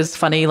lines, but it was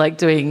funny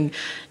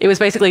it was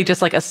basically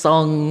just like a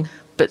song,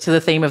 but to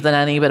the theme of The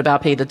Nanny, but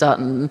about Peter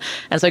Dutton.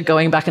 And so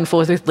going back and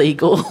forth with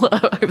legal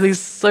over these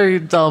so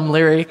dumb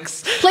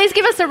lyrics. Please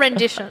give us a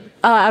rendition.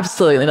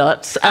 Absolutely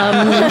not.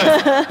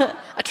 I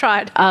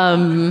tried.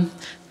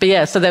 But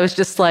yeah, so there was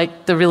just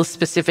like the real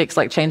specifics,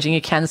 like changing,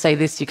 you can say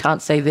this, you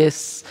can't say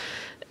this,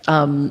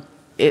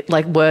 it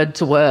like word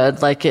to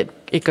word, like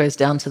it goes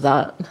down to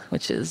that,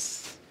 which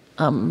is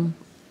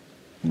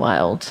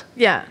wild.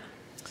 Yeah.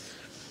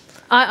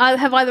 I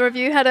have either of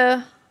you had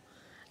a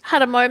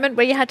moment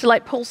where you had to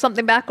like pull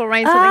something back or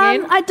rein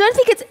something in? I don't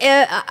think it's.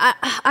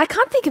 I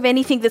can't think of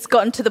anything that's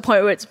gotten to the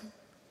point where it's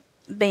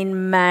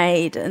been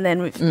made and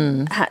then we've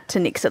had to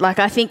nix it. Like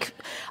I think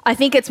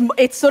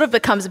it sort of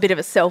becomes a bit of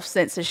a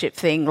self-censorship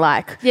thing.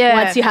 Like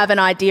once you have an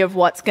idea of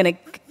what's going to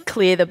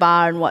clear the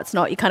bar and what's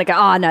not, you kind of go,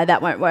 oh no,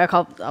 that won't work.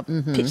 I'll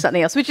pitch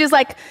something else, which is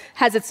like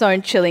has its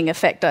own chilling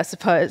effect, I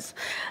suppose.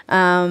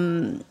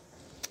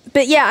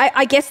 But yeah,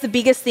 I guess the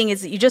biggest thing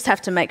is that you just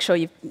have to make sure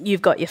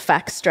you've got your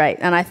facts straight.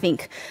 And I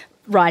think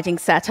writing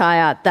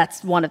satire,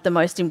 that's one of the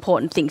most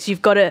important things.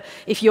 You've got to,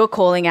 if you're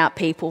calling out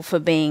people for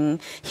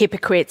being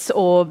hypocrites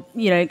or,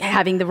 you know,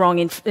 having the wrong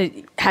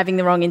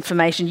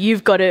information,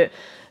 you've got to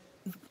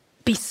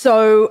be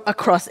so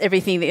across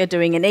everything that you're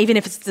doing. And even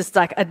if it's just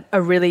like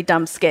a really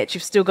dumb sketch,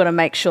 you've still got to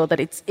make sure that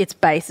its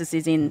basis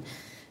is in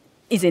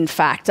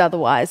fact.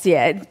 Otherwise,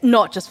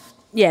 not just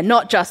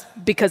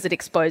because it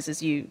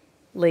exposes you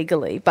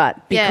legally,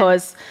 but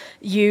because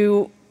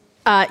you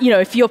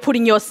if you're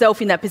putting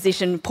yourself in that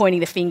position, pointing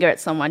the finger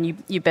at someone,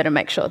 you better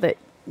make sure that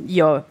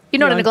you're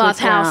not in a glass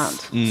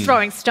house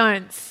throwing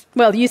stones.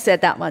 Well, you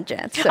said that one,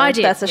 Jan. So I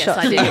did. That's a shot.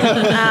 I did.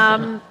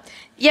 I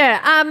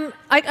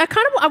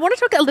want to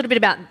talk a little bit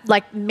about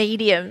like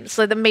mediums,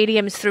 so the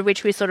mediums through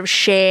which we sort of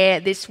share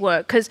this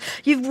work, because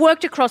you've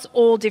worked across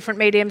all different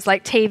mediums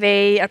like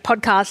TV, a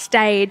podcast,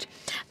 stage.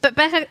 But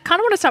Beth, I kind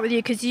of want to start with you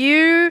because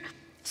you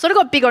sort of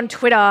got big on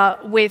Twitter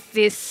with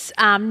this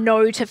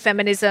No to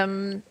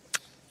Feminism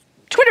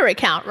Twitter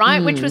account, right?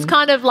 Which was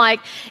kind of like,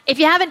 if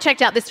you haven't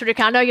checked out this Twitter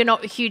account, I know you're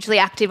not hugely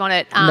active on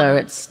it. No,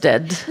 it's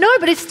dead. No,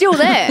 but it's still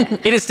there.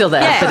 It is still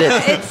there, but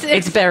it's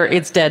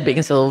dead, but you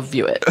can still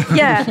view it.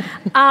 Yeah.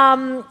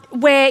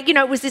 Where,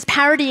 it was this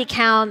parody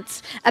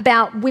account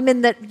about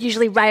women that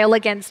usually rail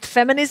against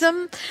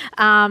feminism.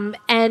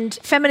 And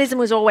feminism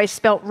was always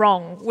spelt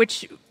wrong,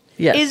 which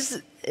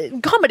is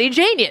comedy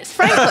genius,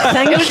 frankly.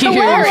 Thank you.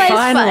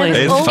 Finally.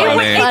 It's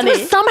funny. It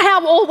was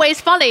somehow always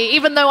funny,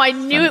 even though I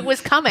knew it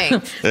was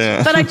coming.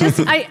 But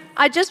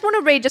I just want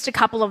to read just a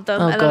couple of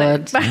them. Oh,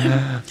 God.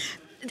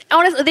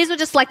 Honestly, these were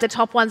just like the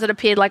top ones that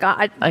appeared. Like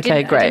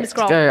Okay, great. Didn't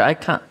scroll. Go. I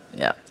can't.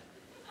 Yeah.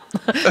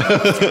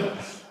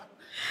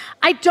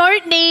 I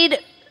don't need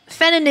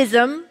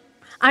feminism.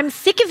 I'm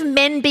sick of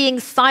men being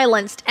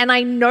silenced, and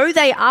I know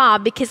they are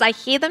because I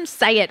hear them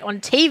say it on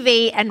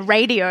TV and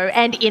radio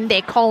and in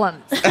their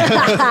columns.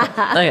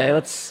 Okay,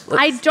 let's...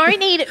 I don't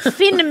need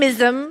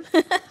feminism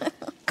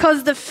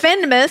because the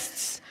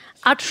feminists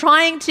are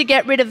trying to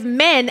get rid of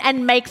men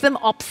and make them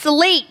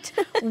obsolete.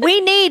 We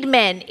need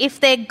men. If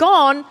they're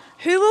gone,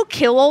 who will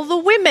kill all the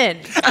women?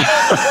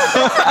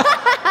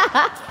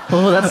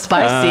 Oh, that's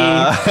spicy.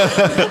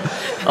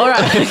 All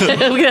right,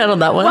 we'll get out on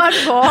that one. One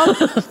more.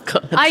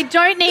 I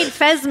don't need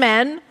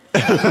Fezman.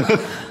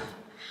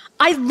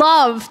 I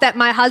love that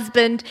my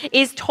husband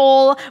is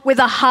tall with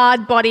a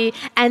hard body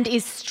and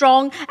is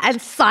strong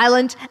and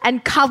silent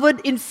and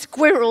covered in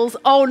squirrels.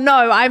 Oh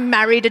no, I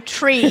married a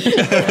tree.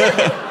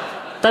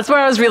 That's where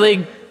I was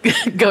really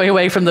going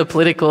away from the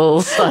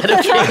political side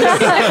of things.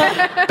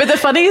 But the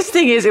funniest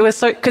thing is, it was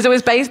so, because it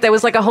was based, there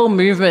was like a whole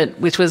movement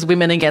which was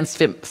women against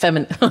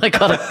feminine. Oh my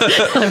God,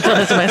 I've done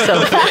it to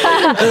myself.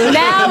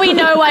 Now we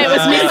know why it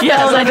was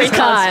misspelled every I just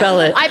can't time. spell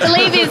it. I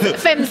believe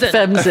it's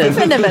femzin.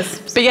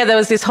 Feminist. But yeah, there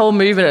was this whole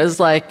movement. It was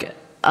like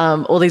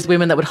all these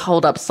women that would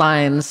hold up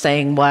signs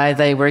saying why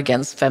they were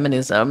against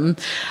feminism.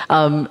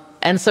 And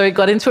so it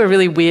got into a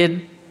really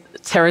weird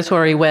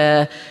territory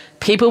where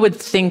people would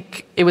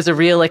think it was a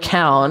real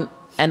account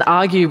and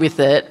argue with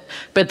it,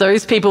 but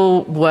those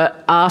people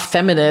are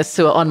feminists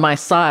who are on my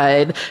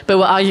side, but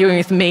were arguing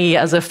with me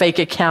as a fake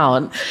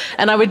account.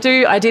 And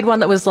I did one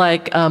that was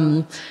like,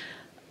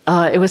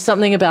 it was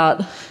something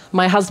about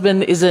my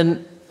husband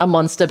isn't a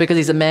monster because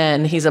he's a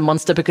man, he's a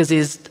monster because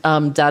his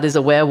dad is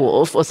a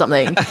werewolf or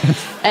something.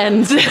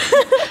 And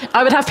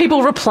I would have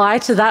people reply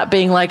to that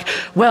being like,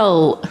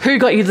 well, who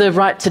got you the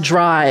right to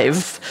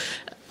drive?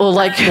 Or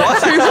like, who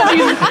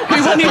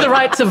won you the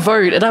right to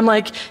vote? And I'm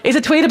like, it's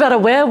a tweet about a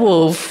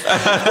werewolf.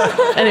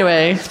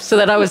 Anyway, so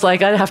then I was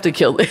like, I have to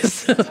kill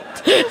this.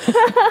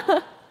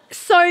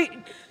 So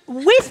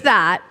with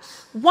that,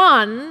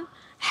 one,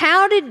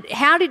 how did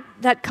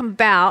that come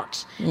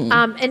about?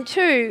 And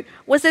two,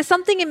 was there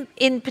something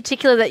in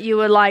particular that you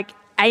were like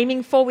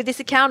aiming for with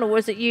this account, or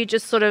was it you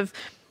just sort of...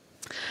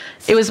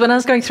 It was when I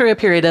was going through a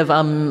period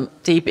of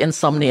deep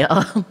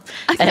insomnia.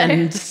 Okay.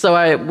 And so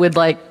I would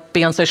like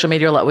be on social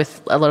media a lot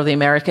with a lot of the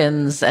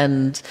Americans,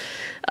 and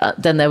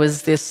then there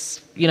was this,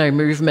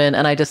 movement,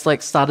 and I just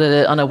like started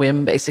it on a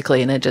whim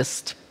basically, and it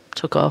just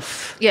took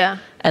off. Yeah.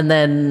 And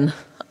then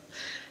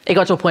it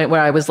got to a point where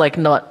I was like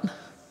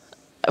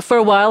for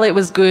a while it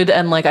was good,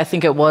 and like I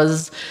think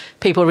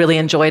people really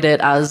enjoyed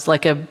it as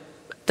like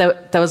there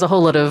was a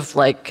whole lot of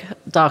like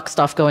dark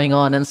stuff going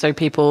on, and so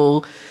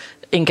people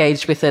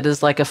engaged with it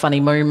as like a funny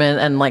moment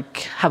and like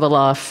have a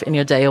laugh in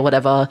your day or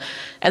whatever.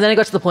 And then it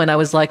got to the point I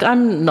was like,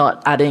 I'm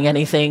not adding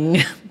anything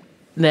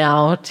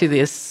now to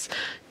this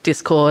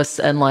discourse.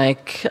 And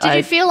like, Did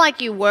you feel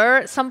like you were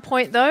at some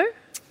point though?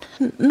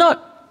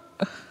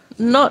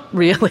 Not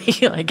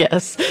really, I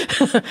guess.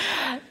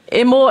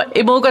 It more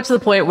got to the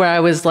point where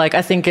I was like,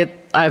 I think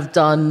I've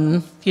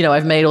done,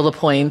 I've made all the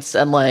points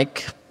and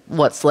like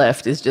what's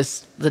left is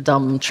just the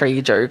dumb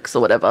tree jokes or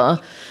whatever.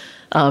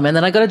 And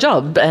then I got a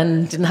job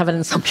and didn't have an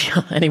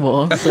insomnia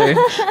anymore. So.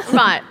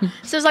 Right.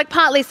 So it's like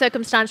partly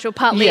circumstantial,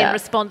 partly in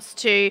response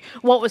to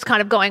what was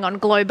kind of going on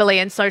globally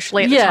and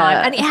socially at the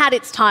time. And it had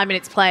its time and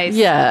its place.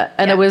 Yeah.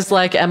 And it was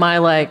like, am I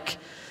like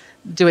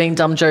doing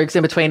dumb jokes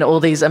in between all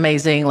these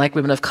amazing like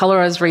women of color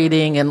I was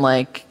reading and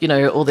like,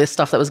 all this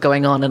stuff that was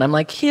going on. And I'm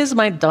like, here's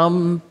my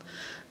dumb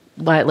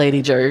white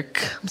lady joke.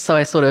 So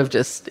I sort of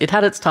it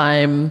had its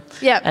time.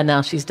 Yeah. And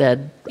now she's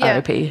dead.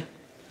 RIP.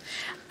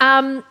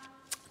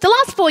 The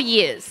last 4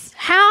 years,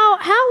 how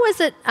was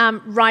it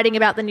writing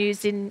about the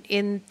news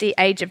in the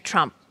age of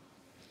Trump?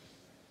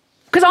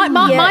 Because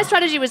my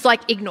strategy was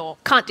like, ignore,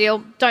 can't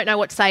deal, don't know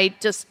what to say,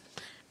 just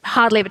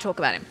hardly ever talk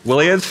about him. Well,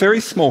 he has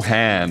very small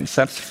hands.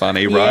 That's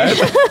funny, right?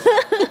 Has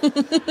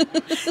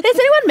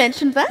anyone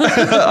mentioned that?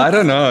 I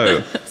don't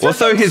know.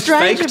 Also, his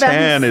fake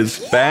tan is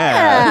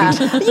bad.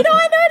 Yeah. I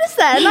noticed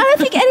that, and I don't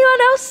think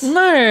anyone else.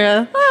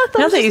 No.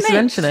 Now that you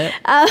mention it.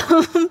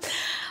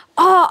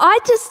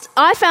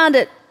 I found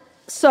it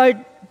so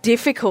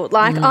difficult.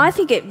 Like, I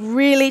think it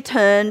really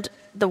turned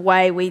the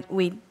way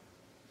we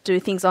do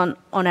things on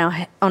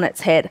its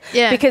head.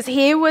 Yeah. Because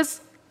here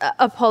was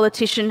a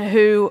politician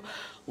who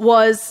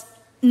was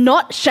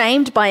not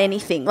shamed by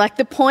anything. Like,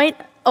 the point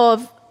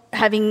of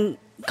having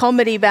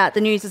comedy about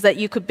the news is that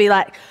you could be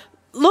like,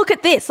 look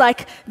at this.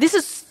 Like,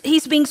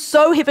 he's being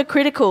so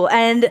hypocritical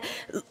and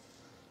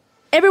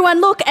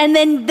everyone look, and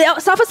then they'll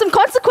suffer some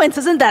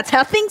consequences, and that's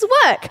how things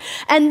work.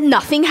 And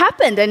nothing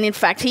happened. And in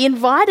fact, he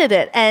invited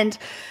it. And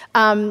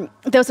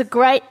there was a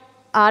great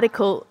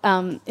article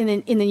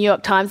in the New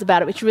York Times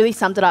about it, which really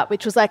summed it up,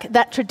 which was like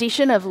that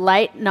tradition of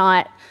late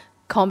night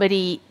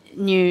comedy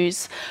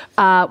news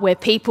where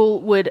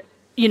people would,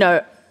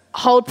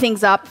 hold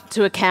things up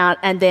to account,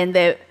 and then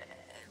they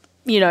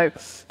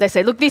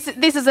say, look, this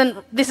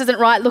isn't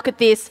right, look at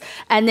this.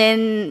 And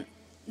then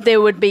there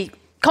would be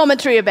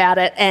commentary about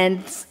it,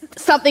 and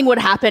something would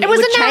happen. It was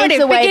would a change narrative,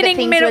 the way beginning,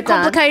 that things middle, were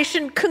done.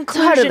 complication,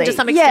 conclusion to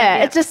some extent.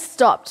 Yeah, it just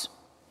stopped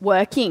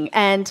working.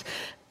 And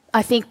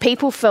I think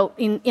people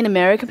in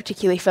America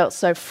particularly felt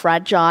so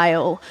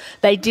fragile.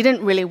 They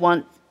didn't really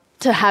want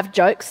to have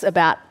jokes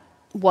about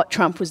what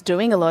Trump was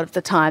doing a lot of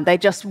the time. They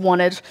just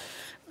wanted,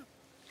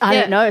 I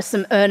don't know,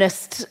 some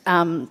earnest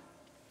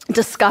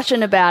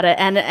discussion about it.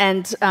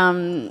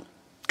 And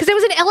because there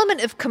was an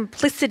element of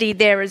complicity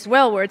there as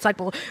well, where it's like,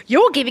 well,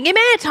 you're giving him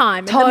airtime.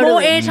 And Totally. the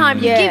more airtime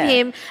you give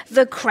him,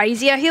 the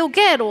crazier he'll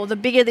get, or the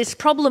bigger this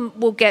problem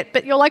will get.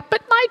 But you're like,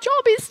 but my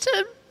job is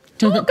to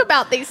talk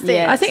about these things.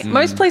 Yeah. I think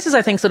most places,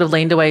 sort of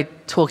leaned away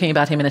talking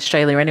about him in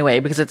Australia anyway,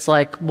 because it's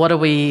like, what are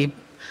we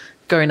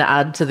going to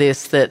add to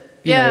this that,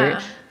 you know,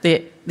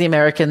 the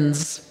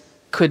Americans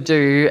could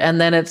do?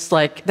 And then it's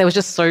like, there was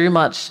just so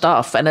much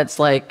stuff. And it's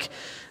like,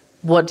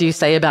 what do you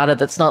say about it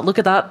that's not, look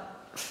at that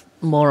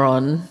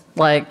moron?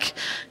 Like,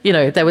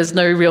 there was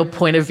no real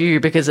point of view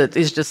because it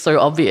is just so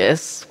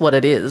obvious what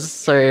it is.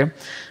 So,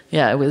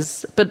 yeah, it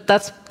was, but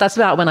that's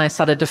about when I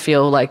started to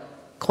feel like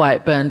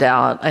quite burned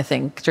out, I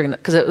think, during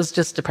because it was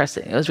just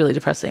depressing. It was really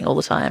depressing all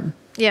the time.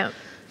 Yeah.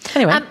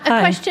 Anyway, a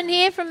question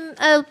here from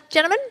a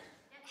gentleman.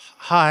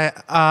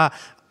 Hi.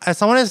 As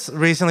someone who's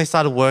recently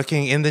started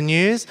working in the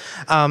news,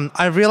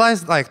 I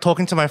realized, like,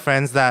 talking to my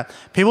friends, that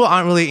people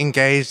aren't really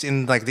engaged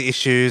in, like, the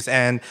issues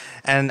and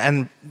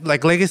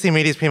like, legacy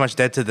media is pretty much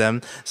dead to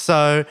them.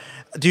 So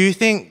do you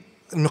think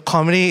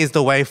comedy is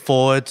the way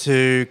forward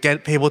to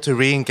get people to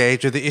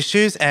re-engage with the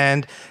issues?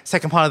 And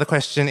second part of the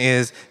question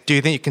is, do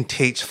you think you can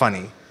teach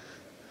funny?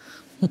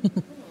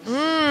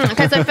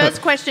 Okay, so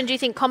first question, do you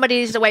think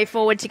comedy is the way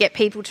forward to get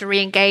people to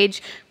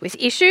re-engage with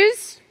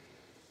issues?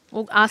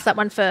 We'll ask that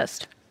one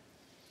first.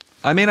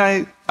 I mean,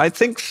 I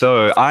think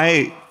so.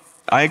 I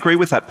agree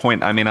with that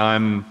point. I mean,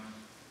 I'm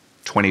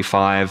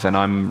 25 and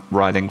I'm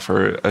writing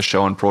for a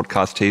show on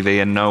broadcast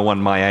TV, and no one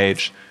my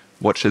age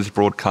watches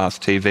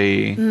broadcast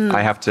TV.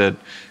 I have to,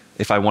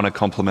 if I want a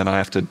compliment, I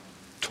have to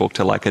talk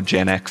to like a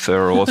Gen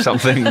Xer or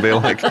something, be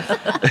like,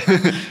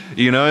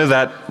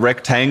 that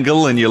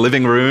rectangle in your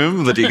living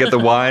room that you get the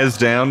wires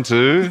down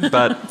to.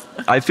 But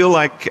I feel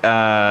like,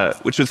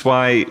 which is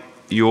why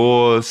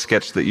your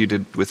sketch that you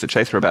did with the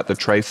Chaser about the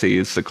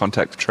Traceys, the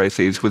contact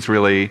Traceys, was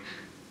really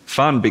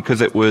fun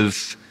because it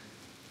was,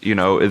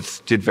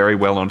 it did very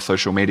well on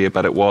social media,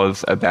 but it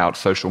was about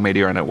social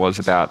media and it was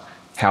about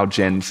how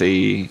Gen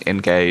Z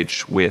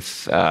engage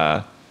with,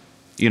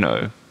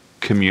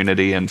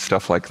 community and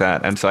stuff like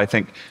that. And so I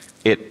think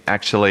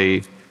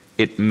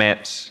it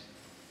met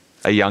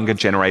a younger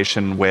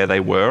generation where they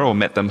were, or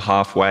met them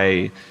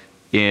halfway,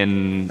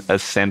 in a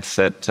sense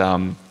that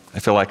I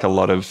feel like a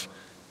lot of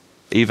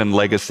even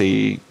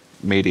legacy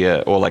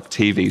media or like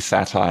TV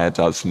satire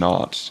does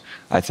not.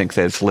 I think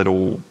there's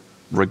little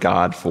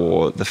regard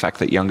for the fact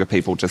that younger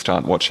people just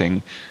aren't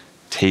watching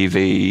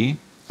TV.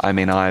 I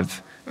mean,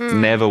 I've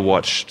never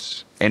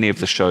watched any of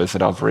the shows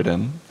that I've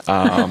written.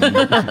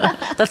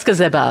 That's because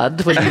they're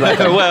bad. When you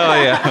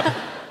Well, yeah.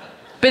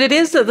 But it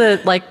is that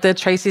the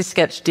Tracy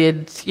sketch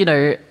did, you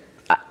know,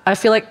 I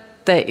feel like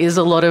there is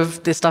a lot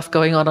of this stuff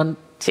going on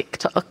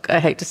TikTok, I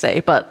hate to say,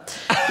 but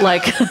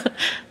like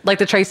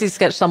the Tracy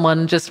sketch,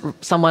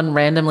 someone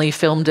randomly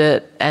filmed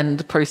it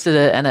and posted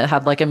it and it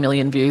had like 1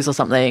 million views or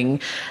something.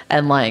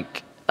 And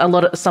like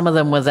some of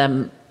them were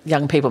them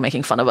young people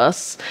making fun of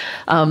us.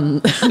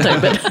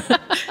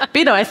 But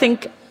you know, I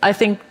think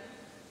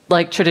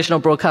like traditional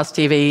broadcast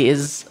TV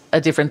is a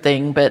different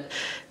thing, but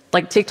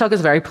like TikTok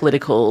is very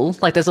political.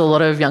 Like there's a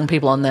lot of young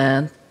people on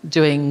there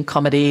doing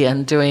comedy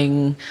and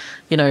doing,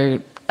 you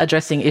know,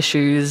 addressing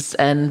issues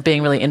and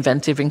being really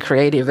inventive and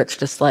creative. It's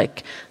just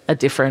like a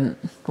different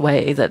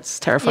way that's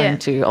terrifying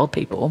to old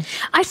people.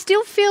 I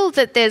still feel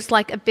that there's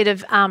like a bit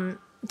of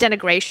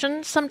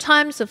denigration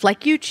sometimes of like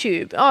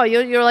YouTube. Oh,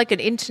 you're like an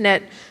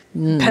internet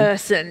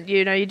person,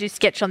 you know, you do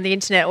sketch on the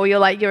internet, or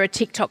you're a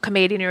TikTok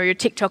comedian or you're a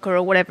TikToker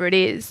or whatever it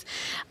is.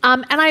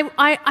 And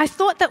I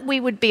thought that we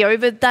would be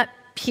over that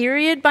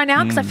period by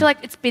now, because I feel like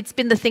it's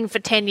been the thing for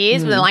 10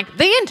 years where they're like,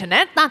 the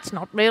internet, that's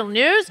not real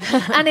news.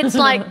 And it's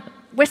like,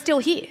 we're still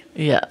here.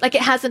 Yeah. Like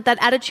that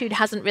attitude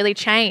hasn't really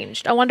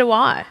changed. I wonder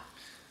why.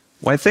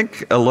 Well, I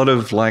think a lot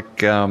of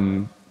like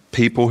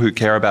people who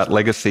care about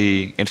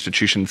legacy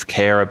institutions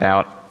care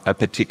about a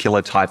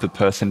particular type of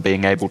person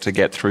being able to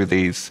get through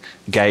these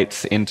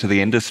gates into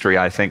the industry.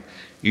 I think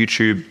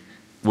YouTube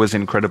was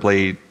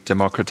incredibly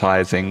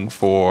democratizing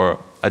for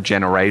a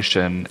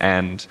generation,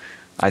 and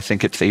I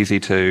think it's easy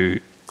to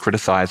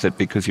criticize it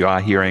because you are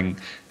hearing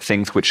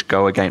things which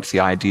go against the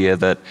idea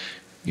that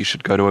you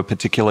should go to a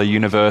particular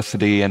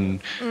university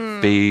and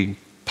be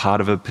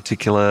part of a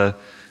particular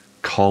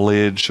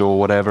college or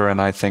whatever.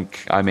 And I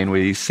think, I mean,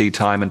 we see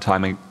time and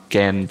time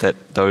again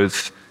that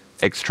those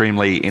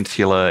extremely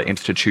insular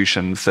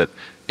institutions that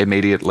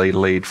immediately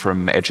lead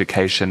from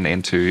education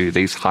into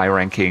these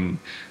high-ranking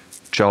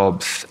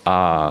jobs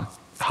are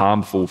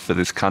harmful for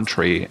this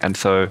country. And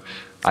so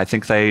I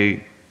think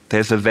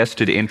there's a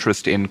vested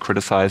interest in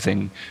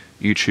criticizing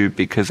YouTube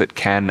because it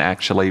can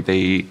actually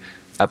be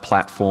a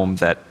platform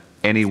that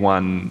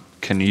anyone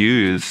can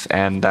use,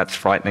 and that's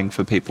frightening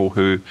for people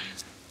who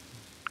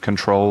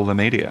control the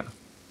media.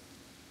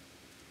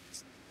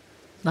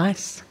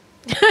 Nice.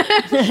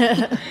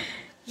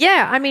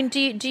 Yeah, I mean, do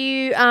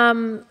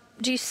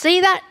you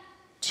see that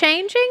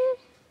changing?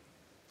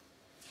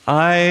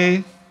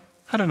 I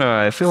don't know.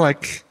 I feel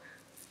like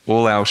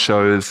all our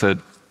shows are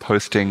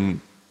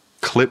posting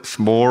clips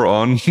more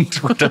on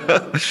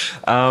Twitter.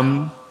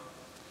 I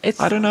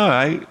don't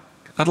know.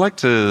 I'd like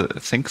to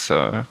think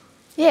so.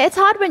 Yeah, it's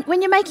hard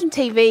when you're making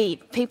TV.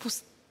 People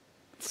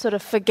sort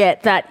of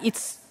forget that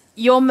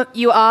you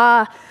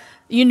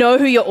know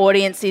who your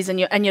audience is, and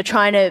you're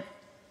trying to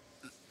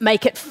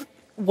make it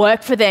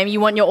work for them. You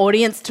want your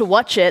audience to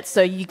watch it,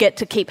 so you get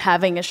to keep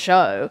having a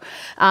show.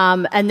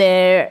 And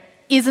there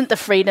isn't the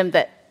freedom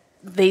that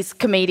these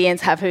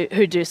comedians have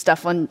who do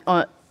stuff on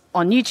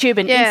YouTube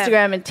and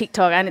Instagram and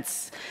TikTok, and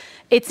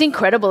it's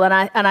incredible. And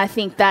I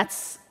think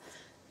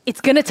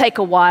it's going to take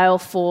a while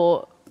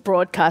for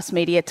broadcast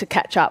media to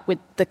catch up with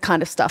the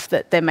kind of stuff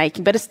that they're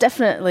making, but it's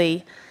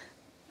definitely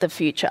the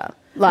future.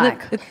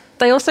 Like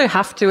they also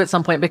have to at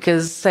some point,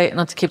 because say,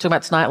 not to keep talking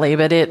about Snidely,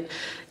 but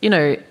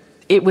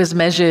it was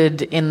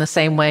measured in the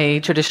same way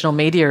traditional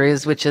media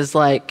is, which is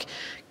like,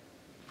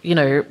 you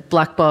know,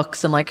 black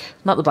box and like,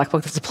 not the black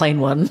box, it's a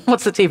plain one.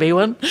 What's the TV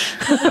one?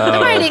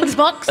 The ratings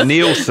box.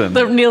 Nielsen.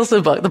 The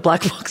Nielsen box, the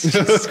black box,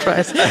 Jesus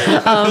Christ.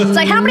 It's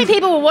like, how many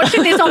people were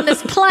watching this on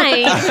this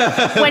plane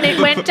when it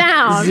went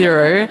down?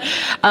 0.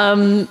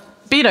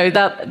 But you know,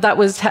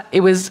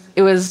 it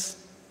was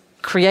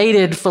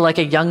created for like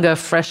a younger,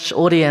 fresh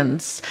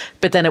audience,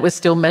 but then it was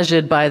still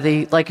measured by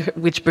the like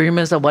which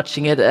boomers are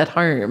watching it at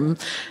home.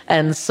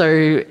 And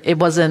so it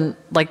wasn't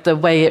like the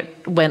way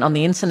it went on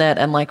the internet,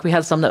 and like we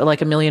had some that were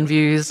like 1 million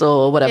views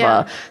or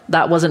whatever,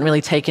 that wasn't really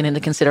taken into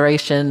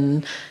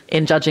consideration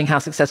in judging how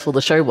successful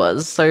the show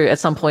was. So at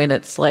some point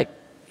it's like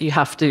you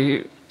have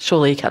to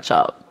surely catch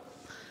up,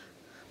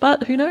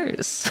 but who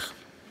knows.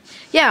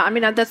 Yeah, I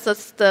mean, that's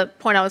the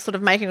point I was sort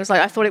of making. Was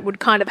like, I thought it would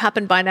kind of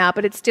happen by now,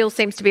 but it still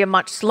seems to be a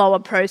much slower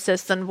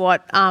process than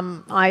what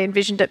I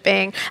envisioned it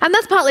being. And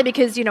that's partly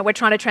because, you know, we're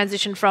trying to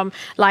transition from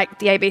like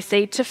the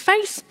ABC to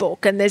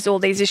Facebook, and there's all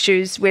these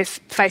issues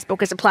with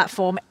Facebook as a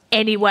platform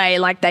anyway.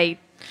 Like they,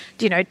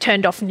 you know,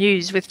 turned off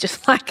news with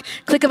just like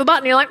click of a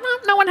button. You're like,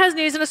 no one has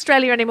news in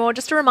Australia anymore.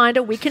 Just a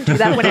reminder, we can do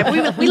that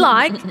whenever we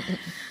like.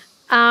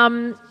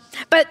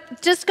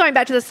 But just going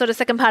back to the sort of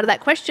second part of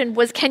that question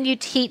was, can you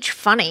teach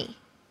funny?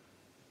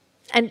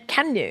 And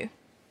can you?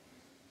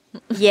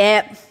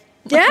 Yeah.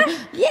 Yeah?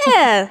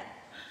 Yeah.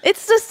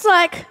 It's just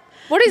like,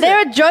 what is there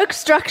it? are joke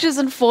structures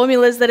and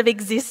formulas that have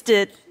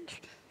existed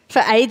for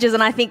ages,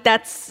 and I think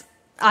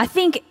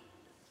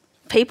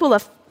people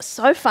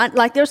so fun.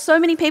 Like, there are so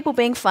many people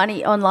being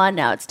funny online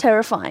now. It's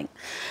terrifying.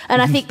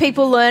 And I think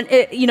people learn,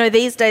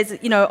 these days,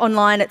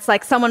 online, it's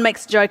like someone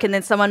makes a joke and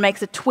then someone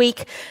makes a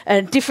tweak,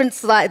 a different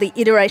slightly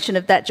iteration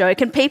of that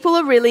joke. And people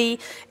are really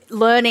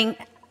learning,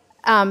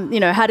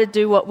 how to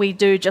do what we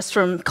do just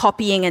from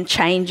copying and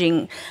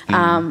changing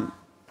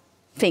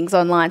things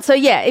online. So,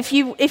 yeah, if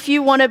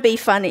you want to be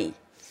funny,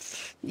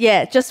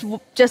 just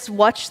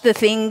watch the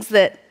things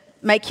that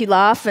make you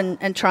laugh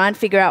and try and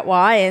figure out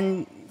why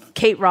and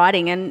keep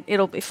writing and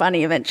it'll be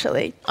funny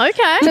eventually.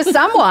 Okay. To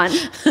someone.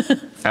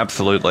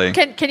 Absolutely.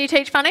 Can you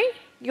teach funny?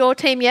 Your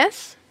team,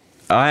 yes?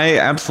 I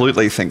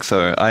absolutely think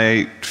so.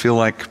 I feel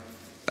like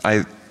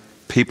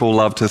people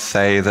love to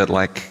say that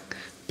like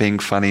being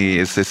funny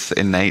is this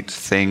innate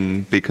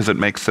thing because it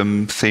makes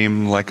them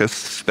seem like a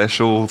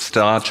special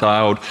star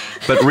child.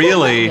 But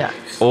really,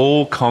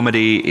 all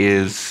comedy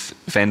is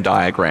Venn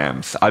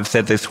diagrams. I've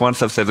said this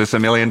once, I've said this a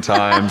million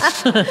times.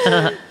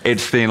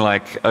 It's been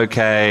like,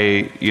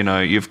 okay,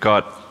 you've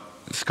got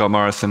Scott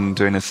Morrison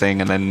doing a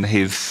thing and then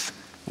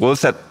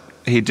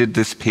he did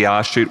this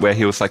PR shoot where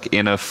he was like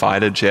in a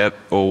fighter jet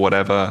or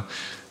whatever,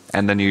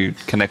 and then you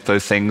connect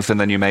those things and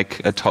then you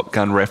make a Top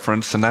Gun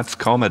reference and that's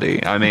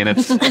comedy. I mean,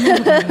 it's,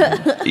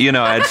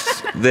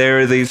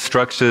 there are these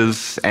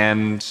structures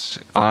and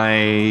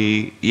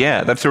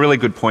that's a really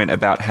good point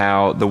about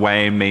how the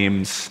way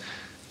memes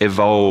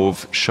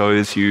evolve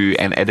shows you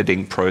an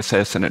editing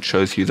process and it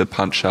shows you the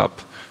punch-up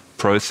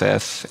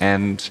process.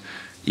 And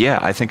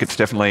I think it's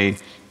definitely,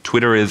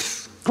 Twitter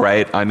is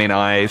great. I mean,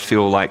 I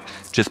feel like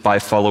just by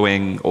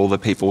following all the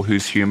people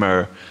whose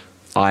humour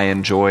I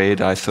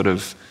enjoyed, I sort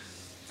of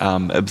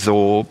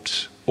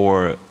absorbed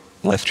or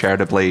less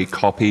charitably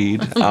copied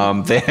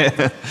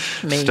their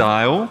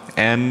style.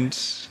 And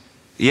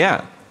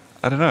I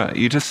don't know,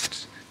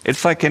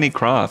 it's like any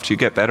craft, you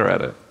get better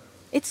at it.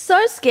 It's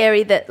so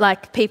scary that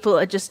like people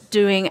are just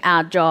doing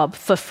our job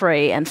for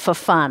free and for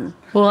fun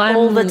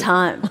all the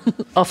time.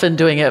 Often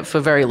doing it for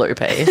very low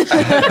pay.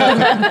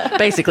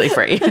 Basically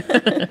free.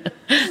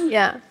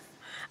 Yeah.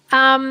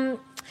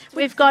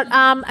 We've got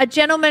a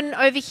gentleman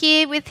over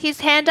here with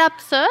his hand up,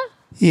 sir.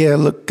 Yeah,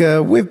 look,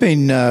 we've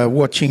been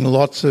watching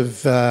lots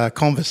of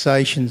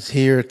conversations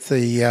here at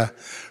the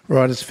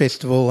Writers'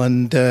 Festival,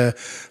 and a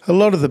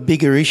lot of the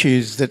bigger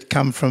issues that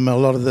come from a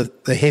lot of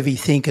the heavy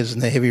thinkers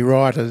and the heavy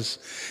writers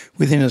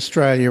within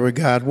Australia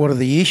regard what are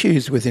the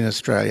issues within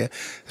Australia.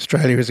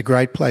 Australia is a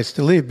great place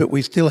to live, but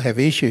we still have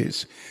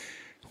issues.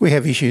 We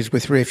have issues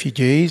with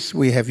refugees,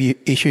 we have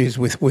issues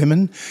with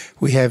women,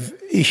 we have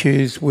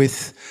issues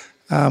with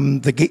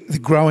the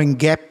growing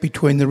gap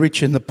between the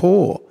rich and the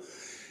poor.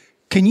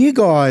 Can you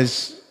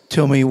guys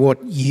tell me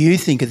what you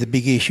think are the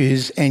big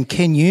issues, and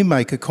can you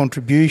make a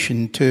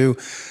contribution to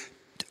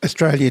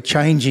Australia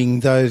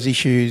changing those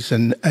issues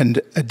and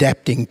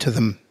adapting to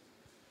them?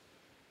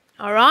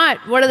 All right.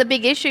 What are the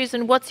big issues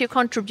and what's your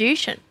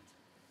contribution?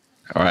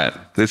 All right.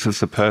 This is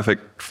the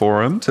perfect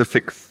forum to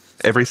fix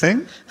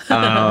everything.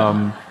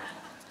 I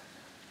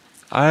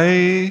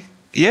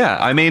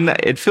mean,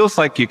 it feels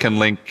like you can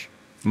link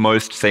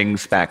most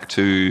things back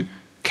to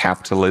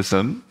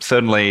capitalism.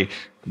 Certainly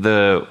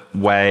the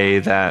way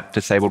that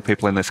disabled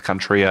people in this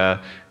country are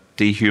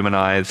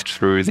dehumanized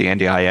through the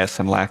NDIS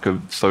and lack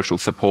of social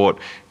support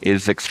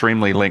is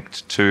extremely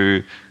linked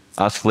to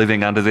us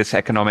living under this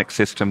economic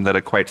system that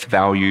equates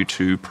value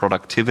to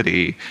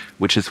productivity,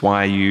 which is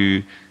why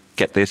you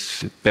get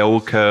this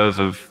bell curve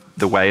of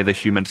the way the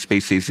human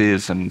species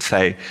is and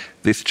say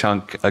this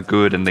chunk are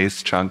good and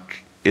this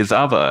chunk is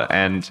other,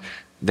 and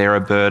they're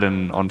a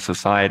burden on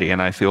society.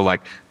 And I feel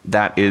like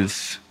that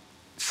is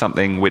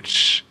something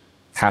which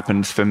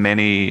happens for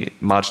many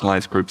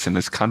marginalized groups in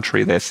this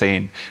country. They're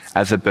seen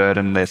as a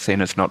burden, they're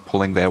seen as not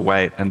pulling their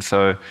weight. And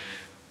so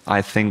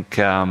I think,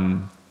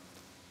 to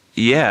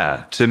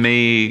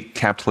me,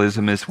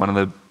 capitalism is one of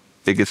the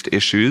biggest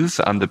issues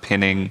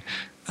underpinning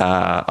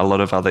a lot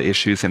of other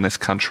issues in this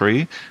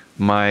country.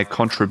 My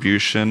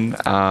contribution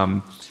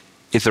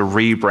is a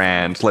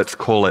rebrand. Let's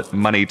call it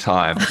Money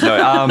Time.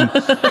 No,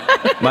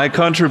 my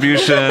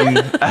contribution,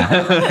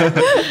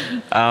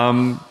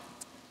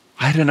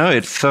 I don't know,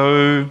 it's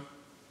so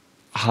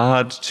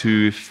hard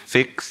to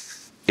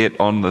fix it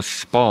on the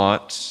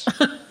spot.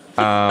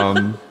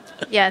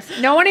 Yes,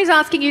 no one is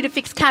asking you to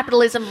fix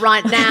capitalism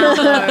right now.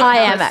 I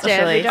am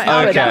actually.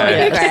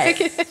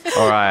 Okay.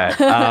 All right.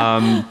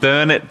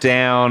 Burn it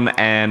down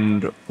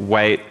and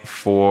wait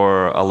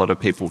for a lot of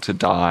people to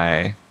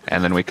die,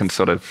 and then we can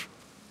sort of,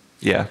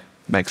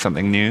 make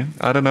something new.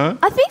 I don't know.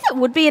 I think it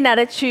would be an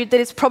attitude that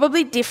is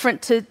probably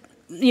different to,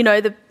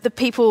 the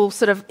people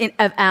sort of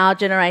of our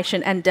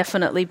generation and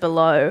definitely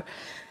below.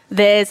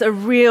 There's a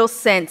real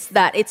sense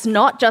that it's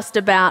not just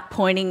about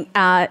pointing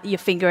your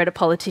finger at a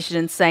politician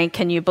and saying,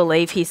 can you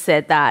believe he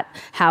said that?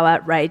 How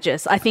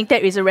outrageous. I think there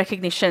is a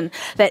recognition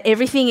that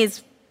everything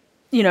is,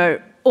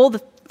 all the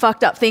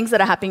fucked up things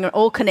that are happening are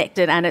all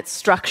connected and it's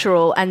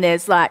structural, and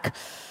there's like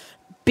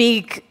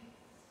big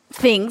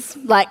things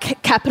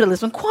like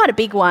capitalism, quite a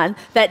big one,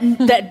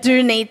 that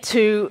do need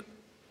to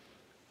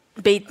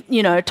be,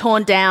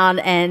 torn down,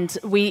 and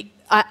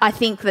I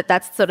think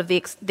that's sort of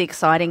the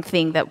exciting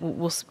thing that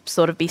we'll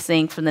sort of be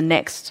seeing from the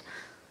next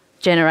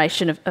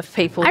generation of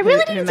people. I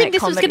really didn't think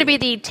this was going to be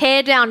the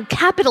tear down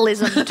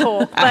capitalism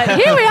talk, but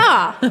here we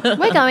are.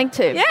 We're going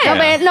to.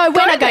 Yeah. We're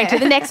not going to.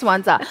 The next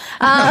ones are.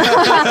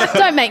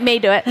 Don't make me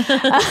do it.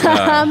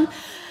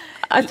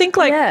 I think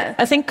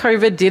I think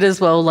COVID did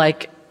as well,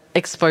 like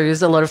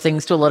expose a lot of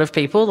things to a lot of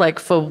people. Like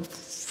for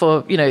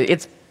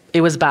it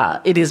was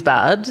bad. It is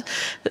bad.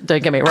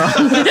 Don't get me wrong.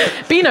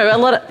 But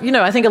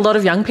I think a lot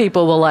of young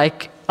people were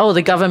like, oh,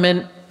 the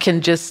government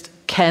can just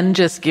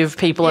give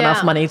people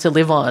enough money to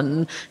live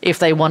on if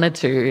they wanted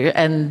to.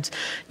 And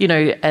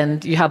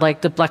you had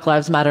like the Black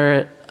Lives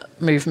Matter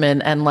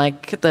movement and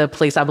like the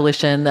police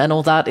abolition and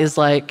all that is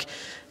like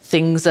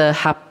things are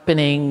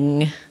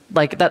happening.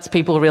 Like that's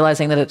people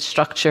realizing that it's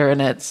structure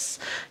and it's,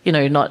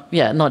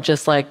 not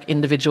just like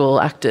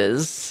individual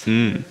actors.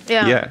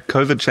 Yeah.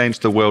 COVID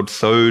changed the world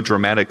so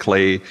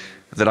dramatically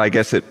that I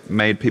guess it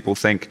made people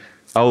think,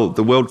 oh,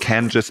 the world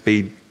can just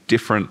be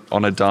different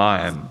on a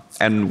dime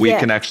and we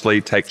can actually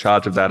take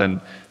charge of that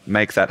and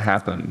make that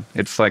happen.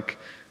 It's like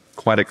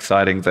quite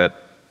exciting that,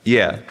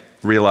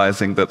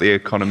 realizing that the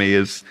economy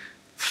is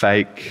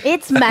fake.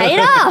 It's made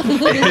up.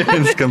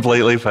 It's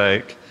completely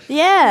fake.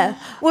 Yeah.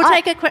 We'll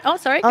take a quick... Oh,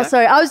 sorry. Oh,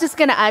 sorry. I was just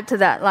going to add to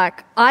that.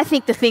 Like, I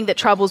think the thing that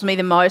troubles me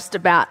the most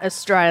about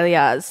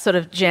Australia's sort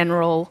of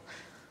general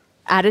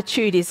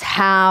attitude is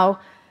how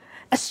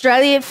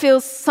Australia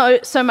feels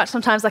so much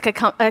sometimes like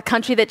a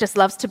country that just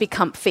loves to be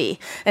comfy.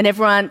 And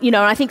everyone, and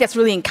I think that's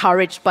really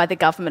encouraged by the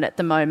government at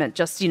the moment.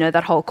 Just,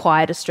 that whole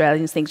quiet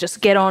Australians thing.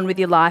 Just get on with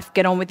your life,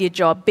 get on with your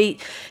job.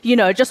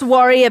 Just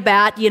worry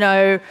about,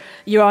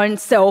 your own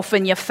self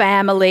and your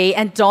family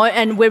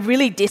and we're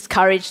really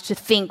discouraged to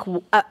think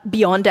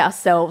beyond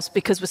ourselves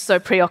because we're so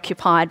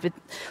preoccupied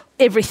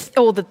with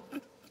all the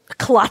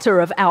clutter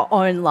of our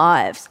own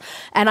lives.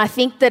 And I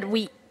think that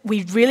we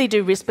really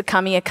do risk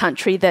becoming a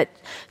country that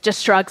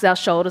just shrugs our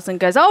shoulders and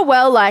goes, oh,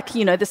 well,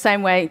 the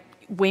same way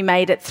we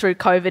made it through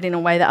COVID in a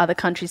way that other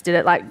countries did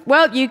it. Like,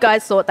 well, you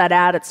guys sort that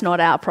out. It's not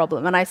our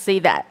problem. And I see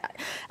that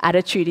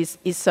attitude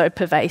is so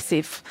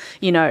pervasive.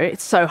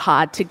 It's so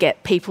hard to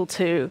get people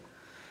to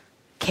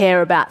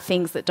care about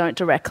things that don't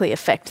directly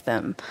affect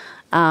them.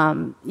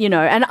 And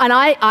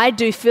I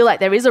do feel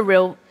like there is a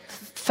real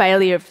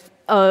failure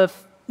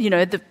of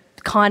the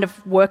kind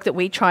of work that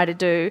we try to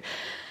do.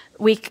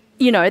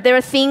 There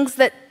are things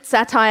that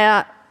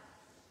satire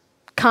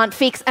can't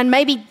fix and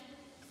maybe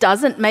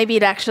doesn't. Maybe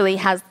it actually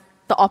has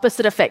the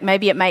opposite effect.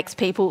 Maybe it makes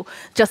people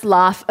just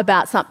laugh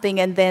about something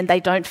and then they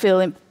don't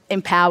feel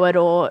empowered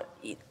or,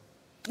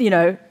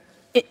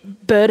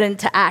 burdened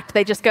to act.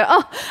 They just go,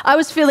 oh, I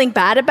was feeling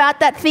bad about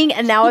that thing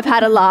and now I've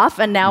had a laugh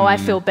and now I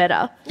feel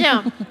better.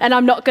 Yeah. And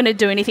I'm not going to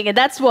do anything. And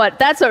that's what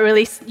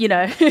really,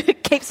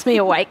 keeps me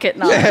awake at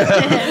night.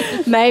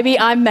 Yeah. Maybe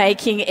I'm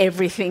making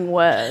everything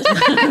worse.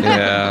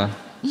 Yeah.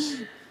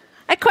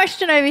 A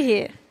question over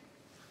here.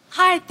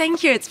 Hi,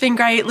 thank you. It's been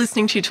great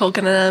listening to you talk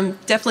and I'm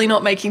definitely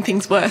not making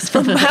things worse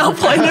from our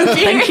point of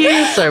view. Thank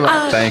you so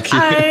much. Thank you.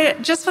 I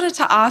just wanted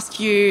to ask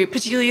you,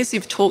 particularly as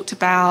you've talked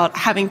about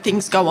having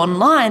things go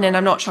online, and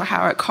I'm not sure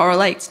how it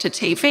correlates to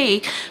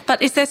TV,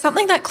 but is there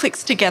something that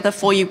clicks together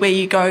for you where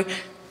you go,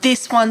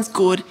 this one's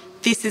good,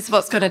 this is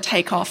what's going to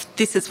take off,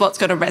 this is what's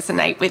going to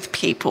resonate with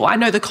people? I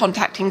know the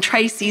Contacting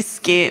Tracy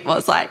skit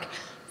was like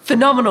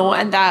phenomenal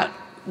and that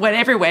went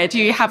everywhere. Do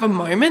you have a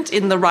moment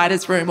in the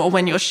writer's room or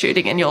when you're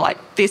shooting and you're like,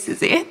 this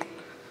is it?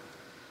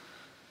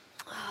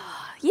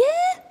 Yeah.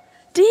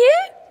 Do you?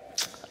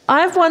 I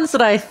have ones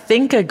that I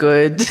think are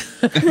good.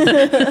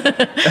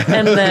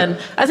 And then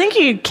I think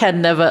you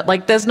can never,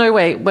 there's no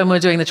way, when we're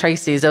doing the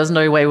Tracy's, there was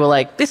no way we're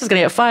like, this is going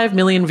to get 5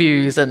 million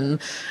views and,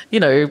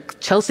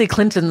 Chelsea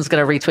Clinton's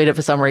going to retweet it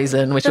for some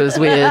reason, which was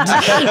weird.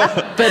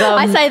 But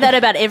I say that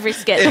about every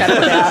sketch I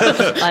put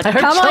out. Like, I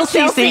hope come Chelsea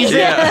on, Chelsea. sees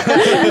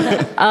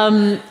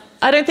it.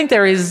 I don't think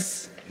there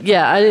is,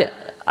 I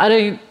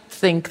don't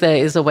think there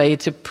is a way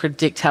to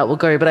predict how it will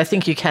go, but I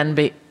think you can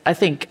be. I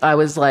think I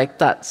was like,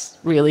 that's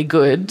really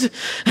good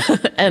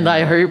and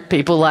I hope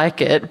people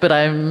like it, but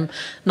I'm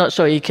not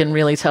sure you can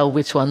really tell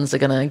which ones are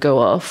going to go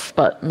off,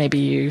 but maybe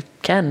you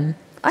can.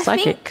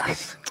 Psychic.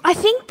 I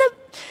think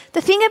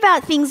the thing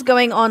about things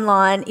going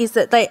online is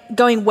that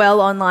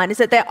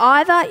they're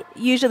either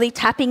usually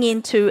tapping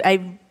into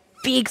a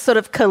big sort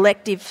of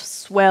collective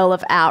swell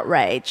of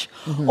outrage,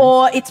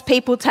 or it's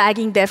people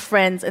tagging their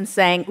friends and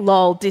saying,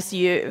 lol, diss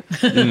you.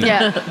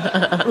 Yeah.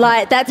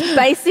 That's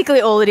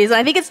basically all it is. And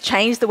I think it's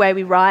changed the way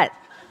we write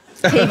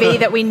TV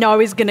that we know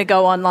is going to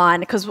go online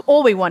because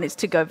all we want is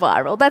to go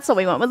viral. That's all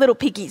we want. We're little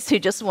piggies who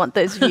just want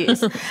those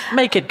views.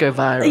 Make it go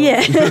viral.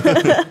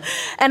 Yeah.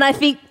 And I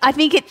think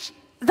it's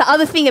the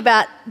other thing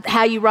about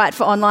how you write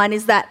for online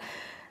is that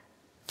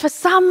for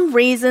some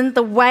reason,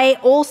 the way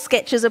all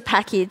sketches are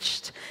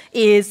packaged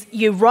is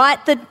you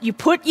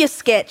put your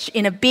sketch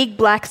in a big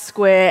black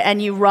square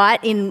and you write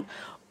in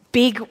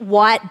big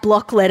white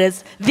block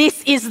letters,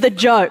 "This is the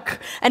joke."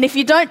 And if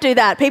you don't do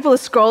that, people are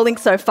scrolling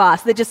so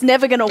fast, they're just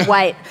never going to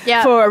wait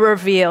for a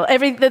reveal.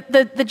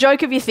 The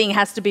joke of your thing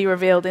has to be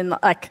revealed in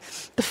like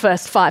the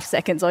first 5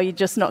 seconds, or you're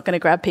just not going to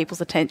grab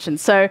people's attention.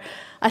 So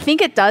I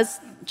think it does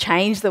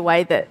change the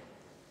way that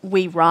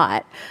we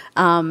write.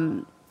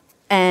 And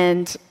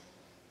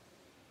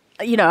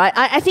you know,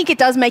 I think it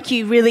does make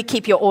you really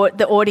keep the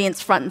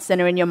audience front and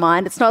centre in your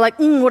mind. It's not like,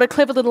 what a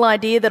clever little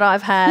idea that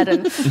I've had,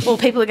 and well,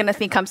 people are going to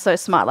think I'm so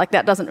smart. Like,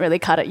 that doesn't really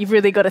cut it. You've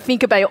really got to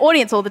think about your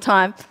audience all the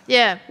time,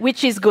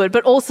 which is good.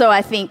 But also,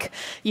 I think,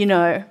 you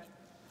know,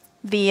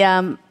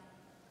 the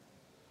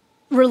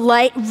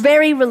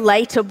very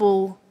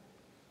relatable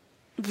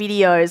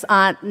videos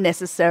aren't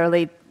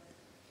necessarily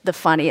the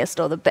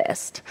funniest or the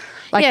best.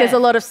 Like, there's a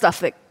lot of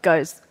stuff that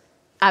goes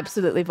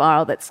absolutely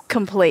viral that's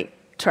complete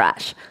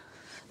trash.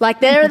 Like,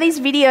 there are these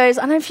videos,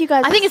 I don't know if you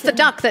guys... I think it's the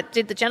duck that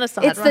did the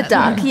genocide, It's the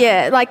duck,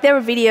 yeah. Like, there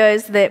are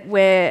videos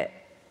where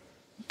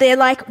they're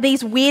like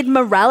these weird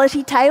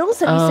morality tales.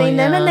 Have you seen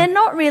them? And they're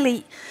not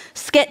really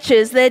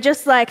sketches. They're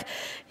just like,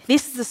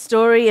 this is the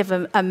story of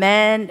a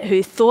man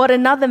who thought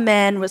another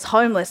man was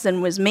homeless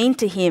and was mean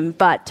to him,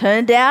 but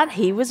turned out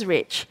he was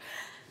rich.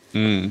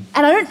 And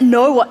I don't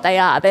know what they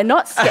are. They're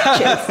not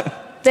sketches.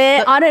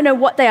 I don't know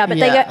what they are, but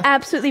they go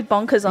absolutely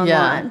bonkers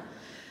online. Yeah.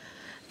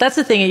 That's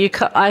the thing.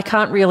 I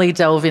can't really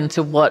delve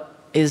into what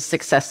is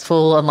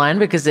successful online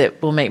because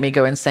it will make me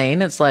go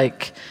insane. It's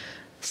like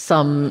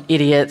some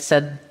idiot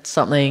said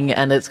something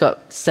and it's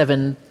got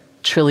 7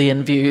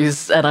 trillion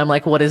views, and I'm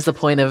like, what is the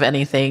point of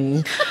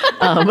anything?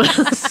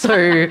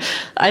 So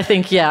I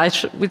think, I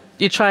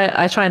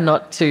try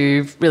not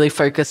to really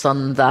focus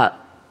on that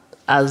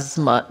as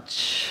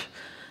much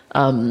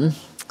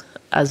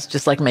as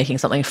just like making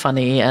something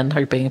funny and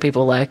hoping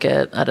people like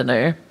it. I don't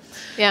know.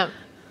 Yeah.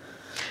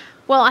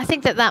 Well, I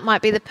think that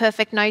might be the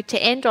perfect note to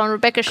end on.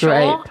 Rebecca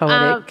Shaw. Great,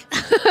 poetic.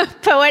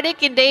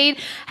 Poetic indeed.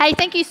 Hey,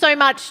 thank you so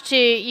much to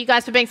you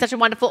guys for being such a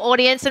wonderful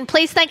audience. And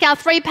please thank our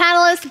 3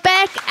 panellists,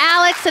 Beck,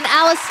 Alex and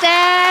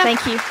Alistair.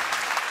 Thank you.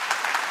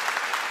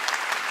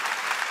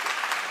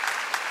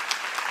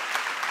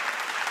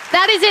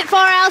 That is it for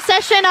our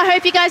session. I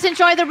hope you guys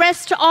enjoy the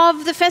rest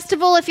of the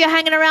festival. If you're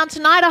hanging around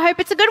tonight, I hope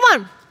it's a good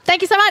one.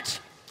 Thank you so much.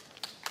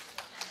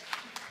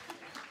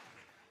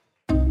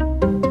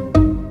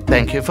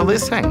 Thank you for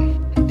listening.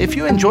 If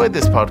you enjoyed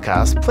this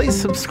podcast, please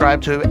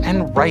subscribe to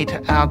and rate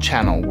our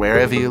channel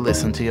wherever you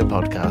listen to your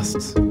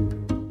podcasts.